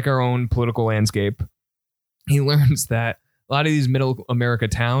looks like our own political landscape. He learns that a lot of these middle America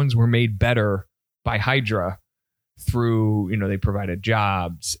towns were made better by Hydra through, they provided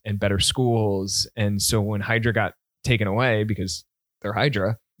jobs and better schools. And so when Hydra got taken away because they're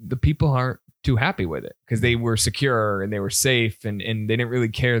Hydra, the people aren't too happy with it because they were secure and they were safe and they didn't really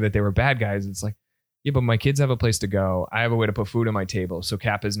care that they were bad guys. It's like, yeah, but my kids have a place to go. I have a way to put food on my table. So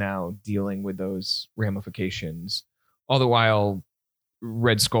Cap is now dealing with those ramifications. All the while,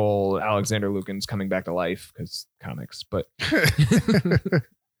 Red Skull, Alexander Lucan's coming back to life because comics. But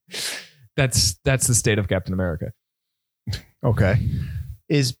that's the state of Captain America. Okay.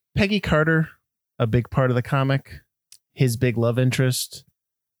 Is Peggy Carter a big part of the comic? His big love interest?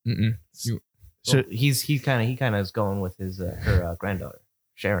 Mm-mm. So he kind of is going with his her granddaughter,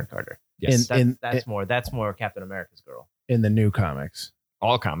 Sharon Carter. Yes. That's more Captain America's girl In the new comics.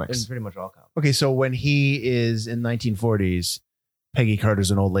 All in comics. pretty much all comics. Okay, so when he is in 1940s, Peggy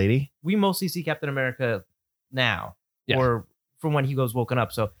Carter's an old lady? We mostly see Captain America now, Yeah. or from when he goes woken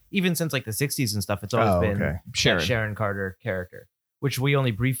up. So even since like the 60s and stuff, it's always been that Sharon Carter character, which we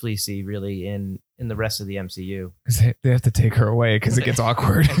only briefly see really in the rest of the MCU. Because they have to take her away because it gets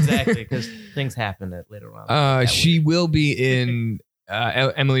awkward. Exactly, because things happen later on. She will be in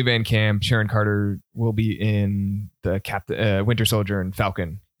Emily Van Camp. Sharon Carter will be in the Winter Soldier and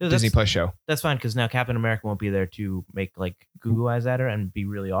Falcon Disney Plus show. That's fine because now Captain America won't be there to make like goo eyes at her and be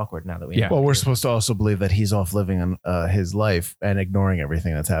really awkward now that we. Yeah. Well, we're supposed to also believe that he's off living on his life and ignoring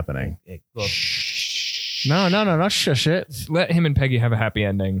everything that's happening. Well, No, not shush it. Let him and Peggy have a happy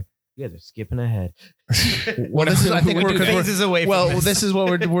ending. you guys are skipping ahead. Well, this is, I think we're phases away. well, from this is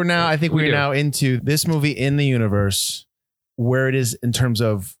what we're now. I think We we're do. now into this movie in the universe, where it is in terms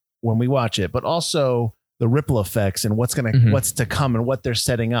of when we watch it, but also the ripple effects and what's to come and what they're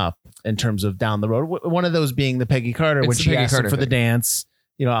setting up in terms of down the road. One of those being the Peggy Carter when It's the she Peggy asked him Carter for the thing. dance.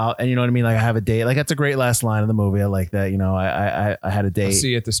 You know, and you know what I mean. Like I have a date. Like that's a great last line of the movie. I like that. You know, I had a date. I'll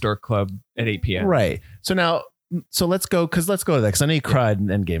see you at the Stork Club at 8 p.m. Right. So let's go to that because I know you cried in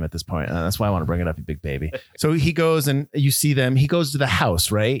Endgame at this point. And that's why I want to bring it up, you big baby. So he goes and you see them. He goes to the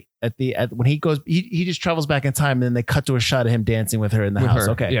house, right? When he goes, he just travels back in time and then they cut to a shot of him dancing with her in the With house.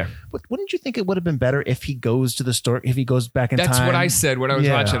 her, Okay. yeah. But wouldn't you think it would have been better if he goes to the store, if he goes back in time? That's what I said when I was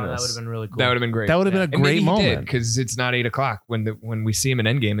Yeah. watching that this. would have been really cool. That would have been great. That would have been a And maybe great he did moment. because it's not 8 o'clock when we see him in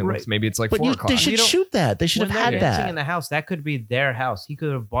Endgame. It looks maybe it's like But 4 o'clock. they should shoot that. They should when have they're had dancing that. in the house, that could be their house. He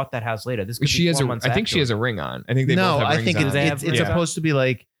could have bought that house later. This could She be has 4 months I think she has after. a ring on. I think they No, both have I rings think on. it's Yeah. supposed to be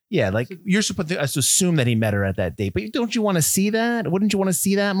like, yeah, like you're supposed to assume that he met her at that date. But don't you want to see that? Wouldn't you want to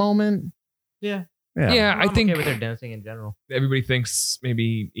see that moment? Yeah. Yeah, I I'm think okay with their dancing in general. everybody thinks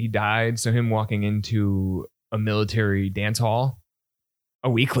maybe he died. So him walking into a military dance hall a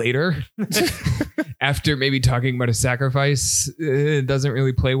week later after maybe talking about a sacrifice doesn't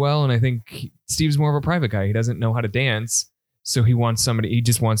really play well. And I think Steve's more of a private guy. He doesn't know how to dance. So he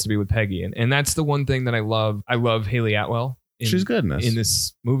just wants to be with Peggy. And that's the one thing that I love. I love Haley Atwell. She's good in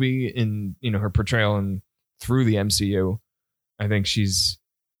this movie, in her portrayal and through the MCU. I think she's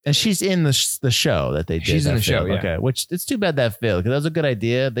in the show that they did. She's in that the show, failed. yeah. Okay, which it's too bad that failed because that was a good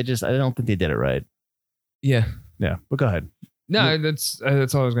idea. I don't think they did it right. yeah. But go ahead. No, that's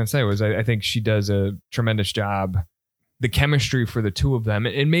all I was going to say was I think she does a tremendous job. The chemistry for the two of them,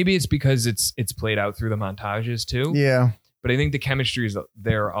 and maybe it's because it's played out through the montages too. Yeah. But I think the chemistry is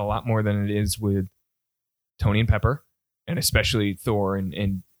there a lot more than it is with Tony and Pepper, and especially Thor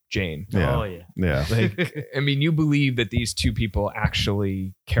and Jane. Yeah. Oh yeah. Yeah. Like, I mean, you believe that these two people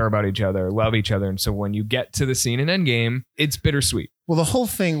actually care about each other, love each other. And so when you get to the scene in Endgame, it's bittersweet. Well, the whole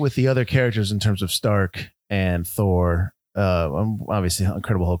thing with the other characters in terms of Stark and Thor, obviously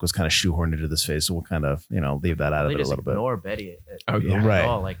Incredible Hulk was kind of shoehorned into this phase, so we'll kind of leave that out of They it a just little bit. ignore Betty. Oh, yeah. Right.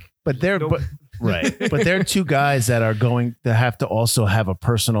 All, like, But they're Nope. right. But they're two guys that are going to have to also have a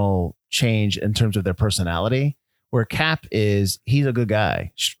personal change in terms of their personality. Where Cap he's a good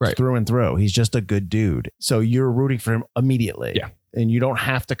guy Right. through and through. He's just a good dude. So you're rooting for him immediately. Yeah. And you don't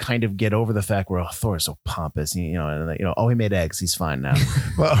have to kind of get over the fact where Thor is so pompous, he made eggs, he's fine now.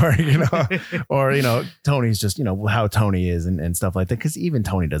 or Tony's just, how Tony is and stuff like that. Because even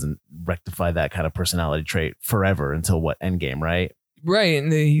Tony doesn't rectify that kind of personality trait forever until Endgame, right? Right.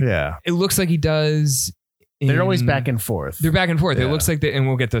 And it looks like he does. They're always back and forth. They're back and forth. Yeah. It looks like and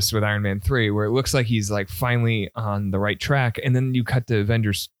we'll get this with Iron Man 3, where it looks like he's like finally on the right track. And then you cut to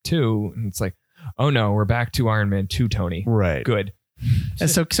Avengers 2 and it's like, oh no, we're back to Iron Man 2, Tony. Right. Good. And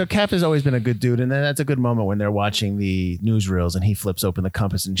so Cap has always been a good dude. And then that's a good moment when they're watching the newsreels and he flips open the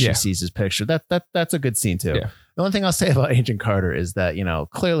compass and she sees his picture. That's a good scene too. Yeah. The only thing I'll say about Agent Carter is that,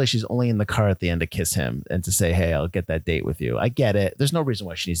 clearly she's only in the car at the end to kiss him and to say, hey, I'll get that date with you. I get it. There's no reason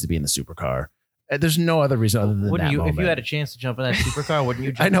why she needs to be in the supercar. There's no other reason other than wouldn't that you, moment. if you had a chance to jump in that supercar, wouldn't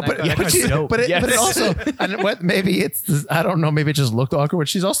you jump I know, in that but car? yeah, That's dope. but it also, maybe it's, I don't know, maybe it just looked awkward.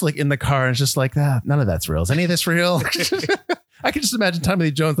 She's also like in the car and it's just like, none of that's real. Is any of this real? I can just imagine Tommy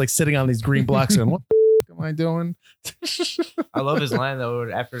Lee Jones like sitting on these green blocks going, what the f- am I doing? I love his line though.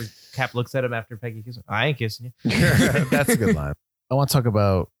 After Cap looks at him after Peggy kisses him, I ain't kissing you. That's a good line. I want to talk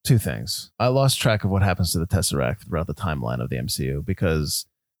about two things. I lost track of what happens to the Tesseract throughout the timeline of the MCU because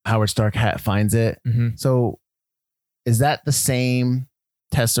Howard Stark finds it. Mm-hmm. So is that the same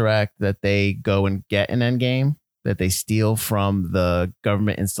Tesseract that they go and get in Endgame that they steal from the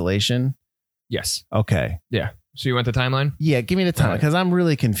government installation? Yes. Okay. So you want the timeline? Yeah, give me the time because I'm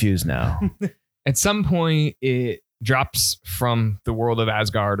really confused now. At some point, it drops from the world of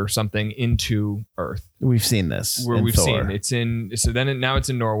Asgard or something into Earth. We've seen this. Where in we've Thor. seen it's in. So then now it's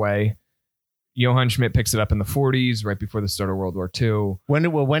in Norway. Johann Schmidt picks it up in the 40s, right before the start of World War II.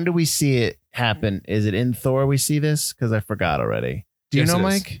 When do we see it happen? Is it in Thor we see this? Because I forgot already. Do you Yes, know,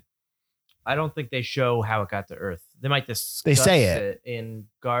 it is. Mike? I don't think they show how it got to Earth. They might discuss They say it. in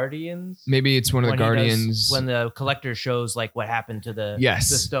Guardians. Maybe it's one of the When he does- Guardians. when the Collector shows like what happened to the Yes.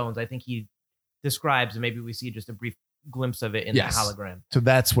 the stones. I think he describes, and maybe we see just a brief glimpse of it in Yes. the hologram. So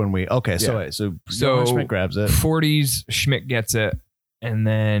that's when we. Okay. So Yeah. wait, so So- Johann Schmidt grabs it. 40s, Schmidt gets it and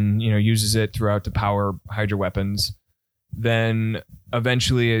then, uses it throughout to power Hydra weapons. Then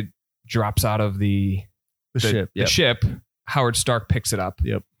eventually it drops out of the The the ship. Howard Stark picks it up.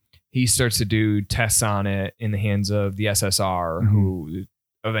 Yep. He starts to do tests on it in the hands of the SSR, Mhm. who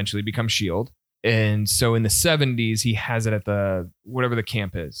eventually becomes S.H.I.E.L.D. And so in the 70s, he has it at whatever the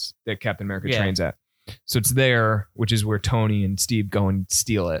camp is that Captain America Yeah. trains at. So it's there, which is where Tony and Steve go and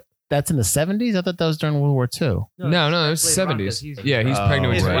steal it. That's in the 70s? I thought that was during World War II. No, it was that's later on, 'cause 70s. Yeah, he's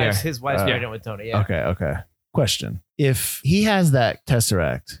pregnant His with right. wife's, his wife's Uh, pregnant with Tony. Yeah. Okay. Question. If he has that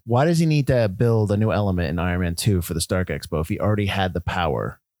Tesseract, why does he need to build a new element in Iron Man 2 for the Stark Expo if he already had the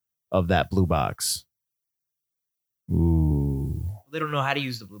power of that blue box? Ooh. They don't know how to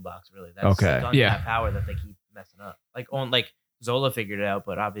use the blue box really. That's Okay. it's on Yeah. that power that they keep messing up. Like Zola figured it out,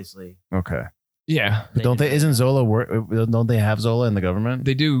 but obviously Okay. Yeah. But don't they? Isn't Zola work? Don't they have Zola in the government?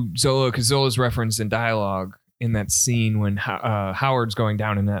 They do Zola, because Zola's referenced in dialogue in that scene when Howard's going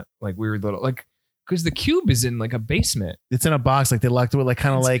down in that like weird little because the cube is in like a basement. It's in a box, like they locked it, like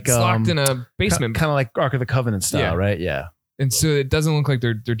kind of like It's locked in a basement. kind of like Ark of the Covenant style, Yeah. right? Yeah. And so it doesn't look like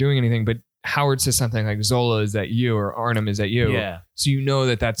they're doing anything, but Howard says something like Zola, is that you? Or Arnhem, is that you? yeah. So you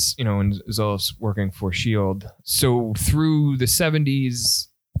know that's, when Zola's working for S.H.I.E.L.D. So through the 70s,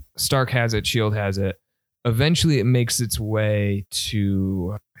 Stark has it, S.H.I.E.L.D. has it. Eventually it makes its way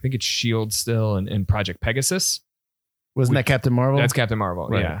to, I think it's S.H.I.E.L.D. still and Project Pegasus. Wasn't that Captain Marvel? That's Captain Marvel,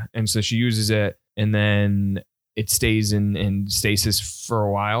 Right. yeah. And so she uses it, and then it stays in stasis for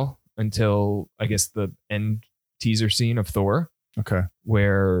a while until, I guess, the end teaser scene of Thor, okay.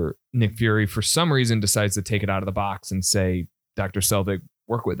 where Nick Fury, for some reason, decides to take it out of the box and say, Dr. Selvig,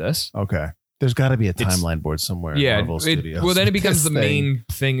 work with this. Okay. There's got to be a It's- timeline board somewhere. Yeah. in Marvel Studios. Well, then it becomes This the thing. main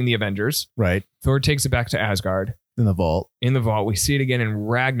thing in the Avengers. Right Thor takes it back to Asgard in the vault. in the vault. We see it again in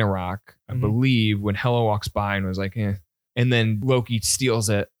Ragnarok, I Mhm. believe, when Hela walks by and was like, eh. And then Loki steals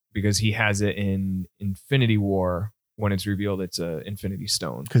it because he has it in Infinity War. When it's revealed it's a Infinity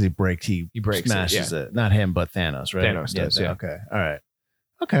Stone. Because he breaks smashes it. Not him, but Thanos, right? Thanos does, yeah. Okay. All right.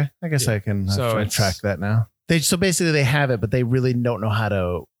 Okay. I guess Yeah. I can So try and it's- track that now. So basically they have it, but they really don't know how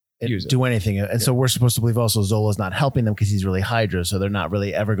to Use it. do anything. And so we're supposed to believe also Zola's not helping them because he's really Hydra. So they're not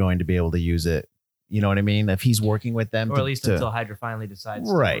really ever going to be able to use it. You know what I mean? If he's working with them Or at least until Hydra finally decides.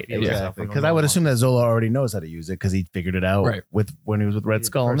 to Right, reveal itself exactly. in Because the I would normal assume that Zola already knows how to use it because he figured it out Right. when he was with Red The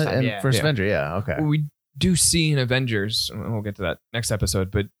Skull first and time, yeah. First Yeah. Avenger. Yeah, okay. Well, we do see in Avengers, and we'll get to that next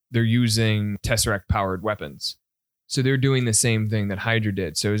episode, but they're using Tesseract powered weapons. So they're doing the same thing that Hydra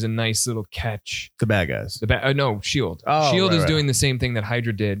did. So it was a nice little catch. The bad guys. No, S.H.I.E.L.D. Oh, S.H.I.E.L.D. is right. doing the same thing that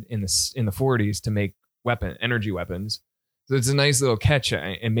Hydra did in the 40s to make energy weapons. So it's a nice little catch,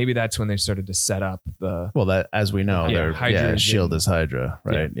 and maybe that's when they started to set up the. Well, that as we know, Yeah, Hydra is Shield in- is Hydra,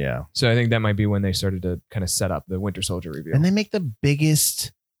 right? Yeah. So I think that might be when they started to kind of set up the Winter Soldier reveal. And they make the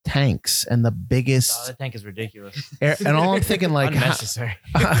biggest tanks and the Oh, biggest that tank is ridiculous. and all I'm thinking like Unnecessary.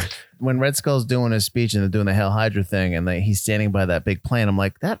 when Red Skull's doing his speech and they're doing the Hail Hydra thing and he's standing by that big plane, I'm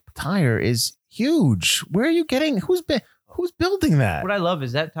like, that tire is huge. Where are you getting? Who's building that? What I love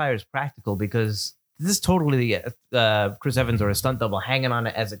is that tire is practical because this is totally Chris Evans or a stunt double hanging on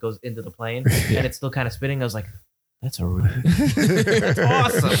it as it goes into the plane and it's still kind of spinning. I was like, that's that's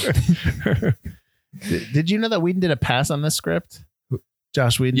awesome. Did you know that Whedon did a pass on this script?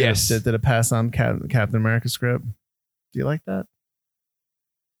 Josh Whedon Yes. did a pass on Captain America script. Do you like that?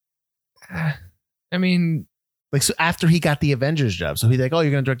 I mean, Like, so after he got the Avengers job, so he's like, oh,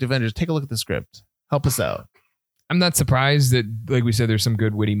 you're going to direct Avengers. Take a look at the script. Help us out. I'm not surprised that, like we said, there's some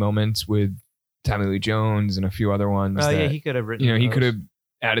good witty moments with Tommy Lee Jones and a few other ones. Oh, yeah, that, he could have written. you know, he those. could have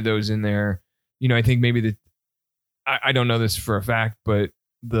added those in there. You know, I think maybe I don't know this for a fact, but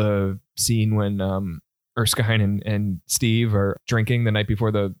the scene when Erskine and Steve are drinking the night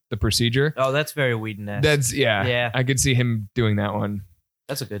before the procedure. Oh, that's very Whedon-esque. That's Yeah. I could see him doing that one.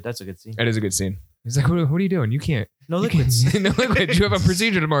 That's a good scene. It is a good scene. He's like, what are you doing? You can't. No you can't- liquids. no liquids. You have a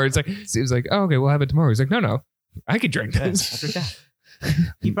procedure tomorrow. It's like, Steve's like, oh, okay, we'll have it tomorrow. He's like, no, I could drink Yeah, this. I'll drink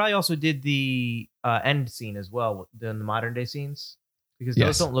that. He probably also did the end scene as well, the modern day scenes, because those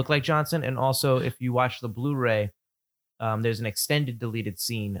Yes. don't look like Johnson. And also, if you watch the Blu-ray, there's an extended deleted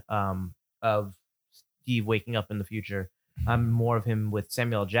scene of Steve waking up in the future. More of him with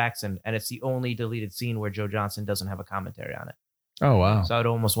Samuel L. Jackson, and it's the only deleted scene where Joe Johnson doesn't have a commentary on it. Oh, wow. So I'd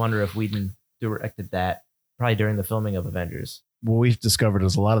almost wonder if Whedon directed that probably during the filming of Avengers. What we've discovered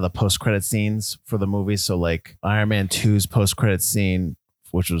is a lot of the post-credit scenes for the movie. So like Iron Man 2's post-credit scene,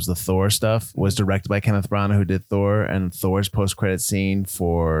 which was the Thor stuff, was directed by Kenneth Branagh, who did Thor, and Thor's post-credit scene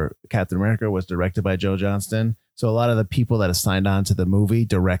for Captain America was directed by Joe Johnston. So a lot of the people that have signed on to the movie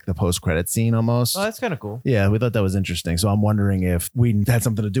direct the post-credit scene almost. Oh, that's kind of cool. Yeah, we thought that was interesting. So I'm wondering if Whedon had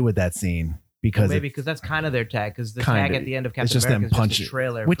something to do with that scene because Maybe because that's kind of their tag. Because the Kinda. tag at the end of Captain It's just America them is just punching. a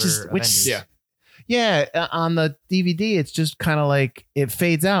trailer, Which for is- which is- Avengers. on the DVD, it's just kind of like it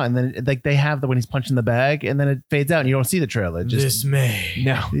fades out, and then like they have when he's punching the bag, and then it fades out, and you don't see the trailer. It just May.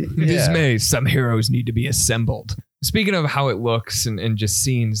 No, this may. Some heroes need to be assembled. Speaking of how it looks and just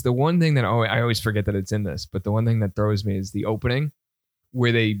scenes, the one thing that I always forget that it's in this, but the one thing that throws me is the opening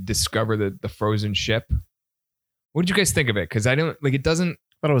where they discover the frozen ship. What did you guys think of it? Because I don't like it. Doesn't.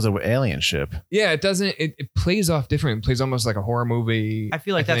 I thought it was an alien ship. Yeah, it doesn't. It plays off different. It plays almost like a horror movie. I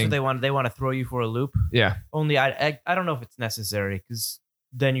feel like that's thing. what they want. They want to throw you for a loop. Yeah. Only I don't know if it's necessary because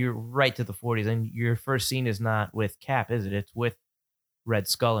then you're right to the 40s, and your first scene is not with Cap, is it? It's with Red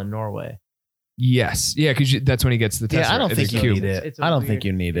Skull in Norway. Yes. Yeah, because that's when he gets the test. Yeah, I don't the think you cube. need it. It's a I don't weird- think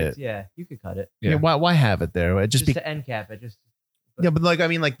you need it. Yeah, you could cut it. Yeah. Yeah. Why have it there? It Just just to end Cap it. yeah, but like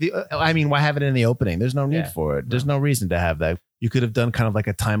why have it in the opening? There's no need Yeah. for it. There's no reason to have that. You could have done kind of like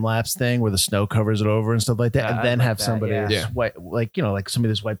a time lapse thing where the snow covers it over and stuff like that, Yeah, and I'd then like have that, somebody yeah. swipe, like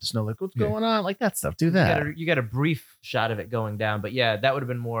somebody just wipe the snow, like what's Yeah. going on, like that stuff. Do that. You got a brief shot of it going down, but yeah, that would have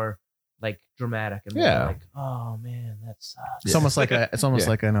been more like dramatic and more Yeah. like, oh man, that sucks. It's almost like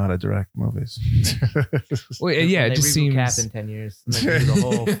I know how to direct movies. Well, yeah, When it they just reboot Cap seems. in 10 years. And then do the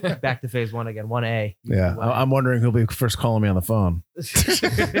whole back to phase 1 again, 1A. Yeah, I'm wondering who'll be first calling me on the phone.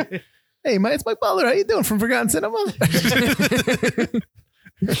 Hey, it's Mike Butler. How you doing from Forgotten Cinema?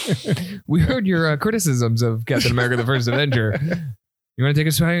 We heard your criticisms of Captain America: The First Avenger. You want to take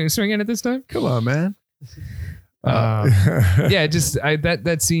a swing at it this time? Come on, man. Yeah, just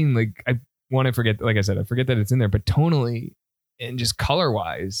that scene. Like I want to forget. Like I said, I forget that it's in there. But tonally and just color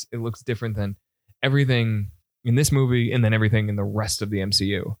wise, it looks different than everything in this movie, and then everything in the rest of the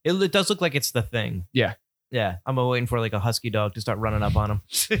MCU. It does look like it's the Thing. Yeah. Yeah. I'm waiting for like a husky dog to start running up on him.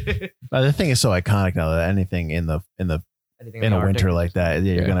 The thing is so iconic now that anything in a Anything Arctic. winter like that,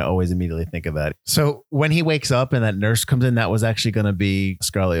 yeah, you're Yeah. gonna always immediately think of that. So when he wakes up and that nurse comes in, that was actually gonna be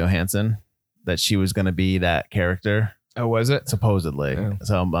Scarlett Johansson. That she was gonna be that character, Oh, was it? supposedly. Yeah.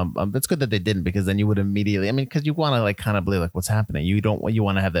 So it's good that they didn't, because then you would immediately. I mean, because you want to like kind of believe like what's happening. You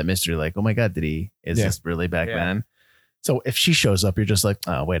want to have that mystery, like, oh my god, is Yeah. this really back Yeah. then? So if she shows up, you're just like,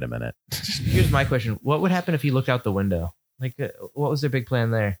 oh wait a minute. Here's my question. What would happen if he looked out the window? Like, what was their big plan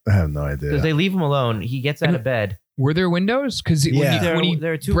there? I have no idea. Because they leave him alone. He gets out of bed. Were there windows? Because Yeah. when he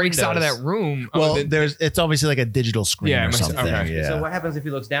There are two breaks out of windows. that room, Well, then- it's obviously like a digital screen Yeah, it or must- something. okay. Yeah. So what happens if he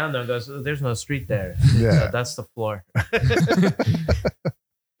looks down there and goes, oh, there's no street there? Yeah. So that's the floor.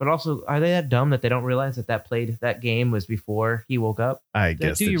 But also, are they that dumb that they don't realize that game was before he woke up? I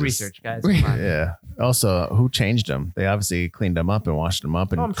guess Do they your just- research, guys. Come on. Yeah. Also, who changed him? They obviously cleaned him up and washed him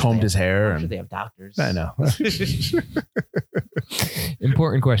up and Oh, I'm sure combed they his hair. I'm sure And they have doctors. I know.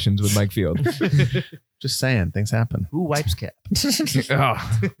 important questions with Mike Field. Just saying, things happen. Who wipes Cap?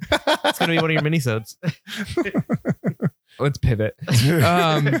 Oh, It's gonna be one of your minisodes. let's pivot.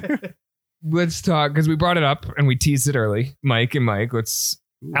 Let's talk, because we brought it up and we teased it early. Mike. Let's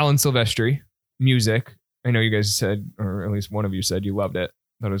Alan Silvestri music. I know you guys said, or at least one of you said, you loved it.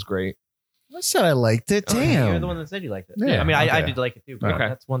 Thought it was great. I said I liked it. Oh, Damn. you're the one that said you liked it. Yeah, I mean, I okay. did like it too. But Okay.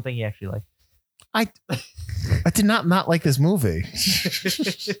 That's one thing he actually liked. I did not like this movie.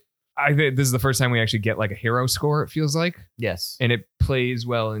 I think this is the first time we actually get like a hero score. It feels like, Yes. and it plays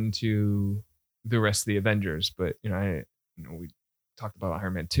well into the rest of the Avengers. But we talked about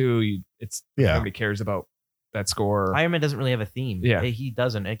Iron Man 2. Yeah. Nobody cares about that score. Iron Man doesn't really have a theme. Yeah. He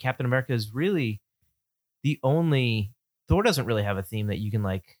doesn't. And Captain America is really the only. Thor doesn't really have a theme that you can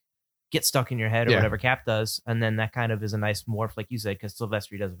like get stuck in your head or Yeah. whatever Cap does, and then that kind of is a nice morph, like you said, because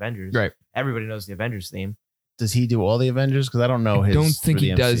Silvestri does Avengers. Right. Everybody knows the Avengers theme. Does he do all the Avengers? Because I don't know his. I don't think for the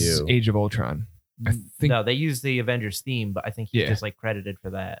he does MCU. Age of Ultron. I think No, they use the Avengers theme, but I think he's Yeah. just like credited for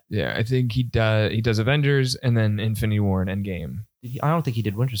that. yeah, I think he does Avengers and then Infinity War and Endgame. I don't think he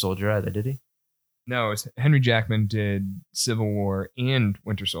did Winter Soldier either, did he? No, it's Henry Jackman did Civil War and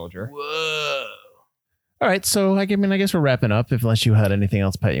Winter Soldier. Whoa. All right, so I guess we're wrapping up. Unless you had anything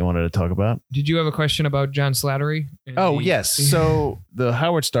else, Pat, you wanted to talk about. Did you have a question about John Slattery? Oh yes. So the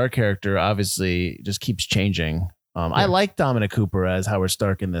Howard Stark character obviously just keeps changing. I like Dominic Cooper as Howard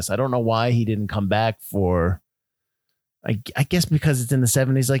Stark in this. I don't know why he didn't come back for. I guess because it's in the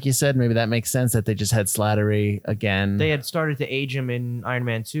 70s, like you said, maybe that makes sense that they just had Slattery again. They had started to age him in Iron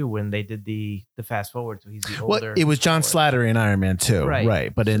Man 2 when they did the fast forward, so he's the older. Well, it was John Slattery in Iron Man 2, Right.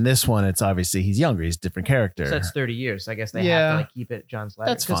 right? But in this one, it's obviously he's younger. He's a different character. So that's 30 years. I guess they Yeah. have to like keep it John Slattery.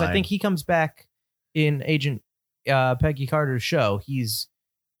 That's Because I fine. think he comes back in Agent Peggy Carter's show. He's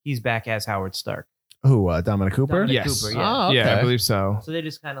back as Howard Stark. Who? Dominic Cooper? Dominic Yes. Cooper, yeah. Oh, okay. Yeah, I believe so. So they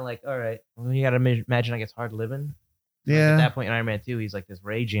just kind of like, all right, well, you got to imagine, I guess, hard living. At Yeah. that point in Iron Man 2, he's like this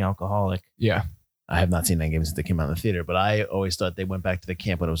raging alcoholic. Yeah. I have not seen that game since they came out in the theater, but I always thought they went back to the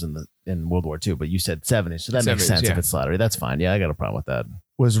camp when it was in World War II. But you said 70s, so that makes 70s, sense yeah. if it's Slattery. That's fine. Yeah, I got a problem with that.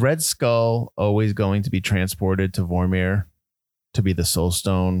 Was Red Skull always going to be transported to Vormir to be the Soul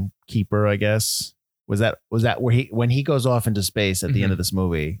Stone keeper? I guess was that where when he goes off into space at the end of this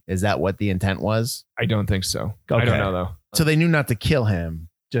movie? Is that what the intent was? I don't think so. I Okay. don't know though. So they knew not to kill him.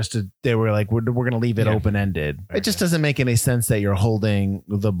 They were like, we're going to leave it Yeah. open ended. It just doesn't make any sense that you're holding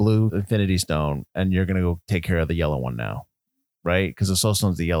the blue Infinity Stone and you're going to go take care of the yellow one now, right? Because the Soul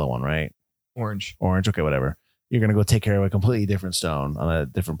Stone's the yellow one, right? Orange. Orange, okay, whatever. You're going to go take care of a completely different stone on a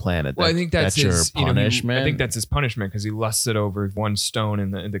different planet. Well, I think that's his your punishment. I think that's his punishment because he lusted over one stone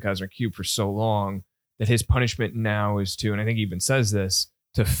in the Cosmic Cube for so long that his punishment now is to, and I think he even says this,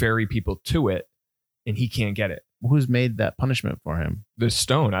 to ferry people to it, and he can't get it. Who's made that punishment for him? The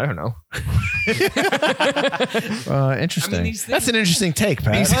stone, I don't know. Interesting. I mean, these That's an interesting take,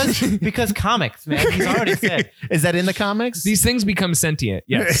 Pat. Because comics, man. He's already said. Is that in the comics? These things become sentient.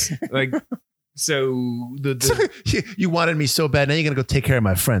 Yes. Like, so You wanted me so bad. Now you're going to go take care of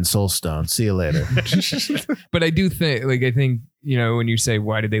my friend Soulstone. See you later. but I do think, when you say,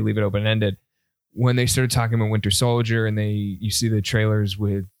 why did they leave it open ended? When they started talking about Winter Soldier and you see the trailers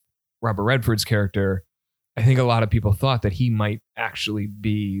with Robert Redford's character, I think a lot of people thought that he might actually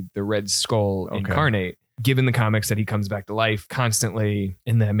be the Red Skull incarnate, given the comics that he comes back to life constantly,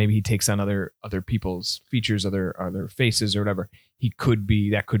 and that maybe he takes on other people's features, other faces or whatever. That could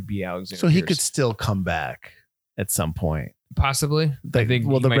be Alexander. So he Pierce. could still come back at some point. possibly. I think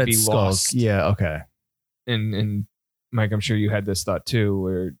he the might Red be Skulls. lost. Yeah, okay. And Mike, I'm sure you had this thought too,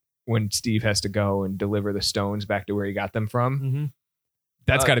 where when Steve has to go and deliver the stones back to where he got them from, Mm-hmm.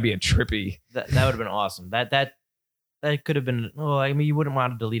 that's got to be a trippy. That would have been awesome. That could have been. Well, I mean, you wouldn't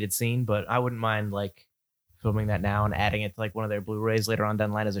want a deleted scene, but I wouldn't mind like filming that now and adding it to like one of their Blu-rays later on down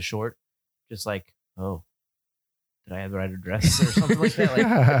the line as a short. Just like, oh, did I have the right address or something like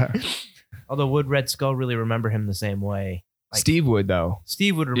that? Like, although would Red Skull really remember him the same way? Like, Steve would though.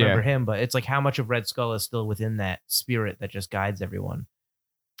 Steve would remember Yeah. him, but it's like how much of Red Skull is still within that spirit that just guides everyone.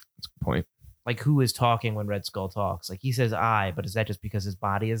 That's a good point. Like who is talking when Red Skull talks? Like he says I, but is that just because his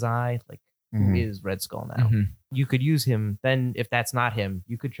body is I? Like who is Red Skull now? Mhm. You could use him. Then if that's not him,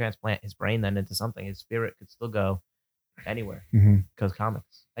 you could transplant his brain then into something. His spirit could still go anywhere because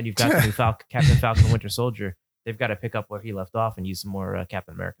comics. And you've got the new Captain Falcon and Winter Soldier. They've got to pick up where he left off and use some more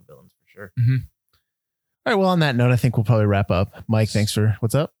Captain America villains for sure. All right. Well, on that note, I think we'll probably wrap up. Mike, thanks for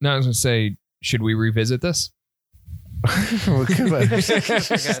what's up. No, I was gonna say, should we revisit this?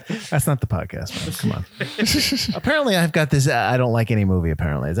 That's not the podcast. Man. Come on. Apparently, I've got this. I don't like any movie.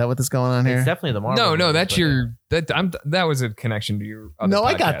 Apparently, is that what is going on here? It's definitely the Marvel. No, movies, that's but, your that was a connection to your. Other No,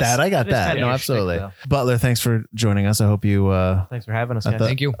 I got podcast. that. I got It is that. kinda No, your absolutely. shtick, Butler, thanks for joining us. I hope you. Thanks for having us, I guys. thought-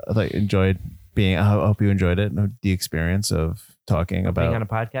 Thank you. I thought you enjoyed being. I hope you enjoyed it. The experience of talking about. Being on a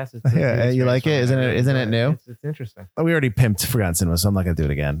podcast. It's Yeah, you like it? Isn't it new? It's interesting. We already pimped Forgotten Cinema, so I'm not going to do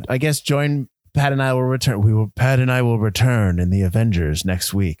it again. I guess Pat and I will return. Pat and I will return in the Avengers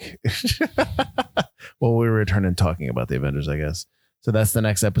next week. Well, we return and talking about the Avengers, I guess. So that's the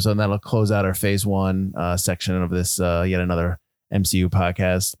next episode, and that'll close out our phase 1 section of this yet another MCU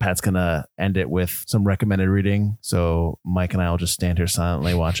podcast. Pat's going to end it with some recommended reading. So Mike and I will just stand here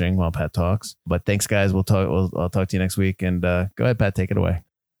silently watching while Pat talks. But thanks, guys. I'll talk to you next week. And go ahead, Pat, take it away.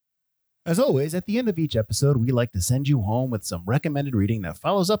 As always, at the end of each episode, we like to send you home with some recommended reading that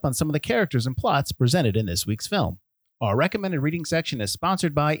follows up on some of the characters and plots presented in this week's film. Our recommended reading section is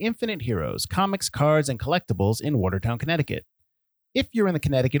sponsored by Infinite Heroes, comics, cards, and collectibles in Watertown, Connecticut. If you're in the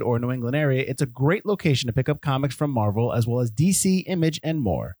Connecticut or New England area, it's a great location to pick up comics from Marvel as well as DC, Image, and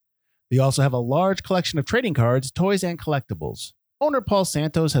more. They also have a large collection of trading cards, toys, and collectibles. Owner Paul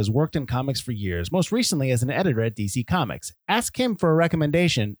Santos has worked in comics for years, most recently as an editor at DC Comics. Ask him for a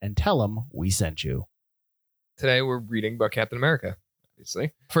recommendation and tell him we sent you. Today we're reading about Captain America,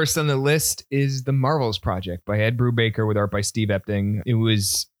 obviously. First on the list is The Marvels Project by Ed Brubaker with art by Steve Epting. It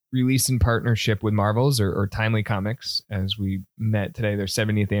was released in partnership with Marvels or Timely Comics, as we met today, their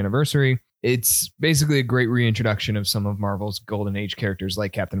 70th anniversary. It's basically a great reintroduction of some of Marvel's Golden Age characters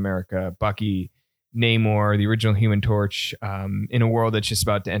like Captain America, Bucky, Namor, the original Human Torch, in a world that's just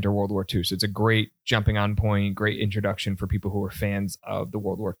about to enter World War II. So it's a great jumping on point, great introduction for people who are fans of the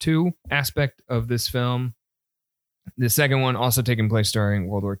World War II aspect of this film. The second one, also taking place during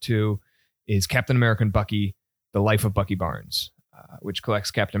World War II, is Captain America and Bucky, The Life of Bucky Barnes, which collects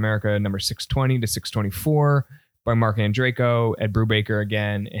Captain America number 620 to 624 by Mark Andreyko, Ed Brubaker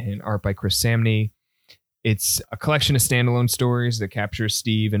again, and art by Chris Samney. It's a collection of standalone stories that captures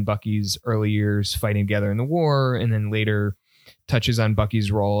Steve and Bucky's early years fighting together in the war, and then later touches on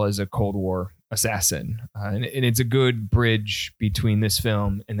Bucky's role as a Cold War assassin. And it's a good bridge between this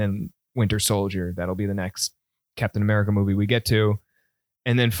film and then Winter Soldier. That'll be the next Captain America movie we get to.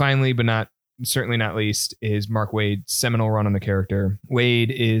 And then finally, but certainly not least, is Mark Waid's seminal run on the character.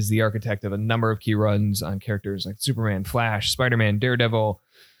 Waid is the architect of a number of key runs on characters like Superman, Flash, Spider-Man, Daredevil,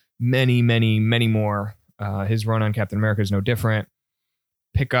 many, many, many more. His run on Captain America is no different.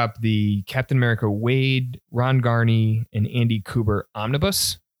 Pick up the Captain America Waid, Ron Garney, and Andy Kubert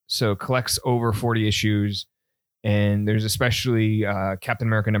omnibus. So collects over 40 issues. And there's especially Captain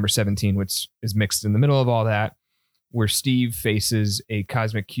America number 17, which is mixed in the middle of all that, where Steve faces a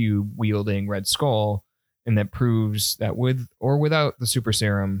cosmic cube wielding Red Skull, and that proves that with or without the super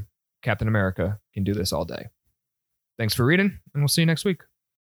serum, Captain America can do this all day. Thanks for reading, and we'll see you next week.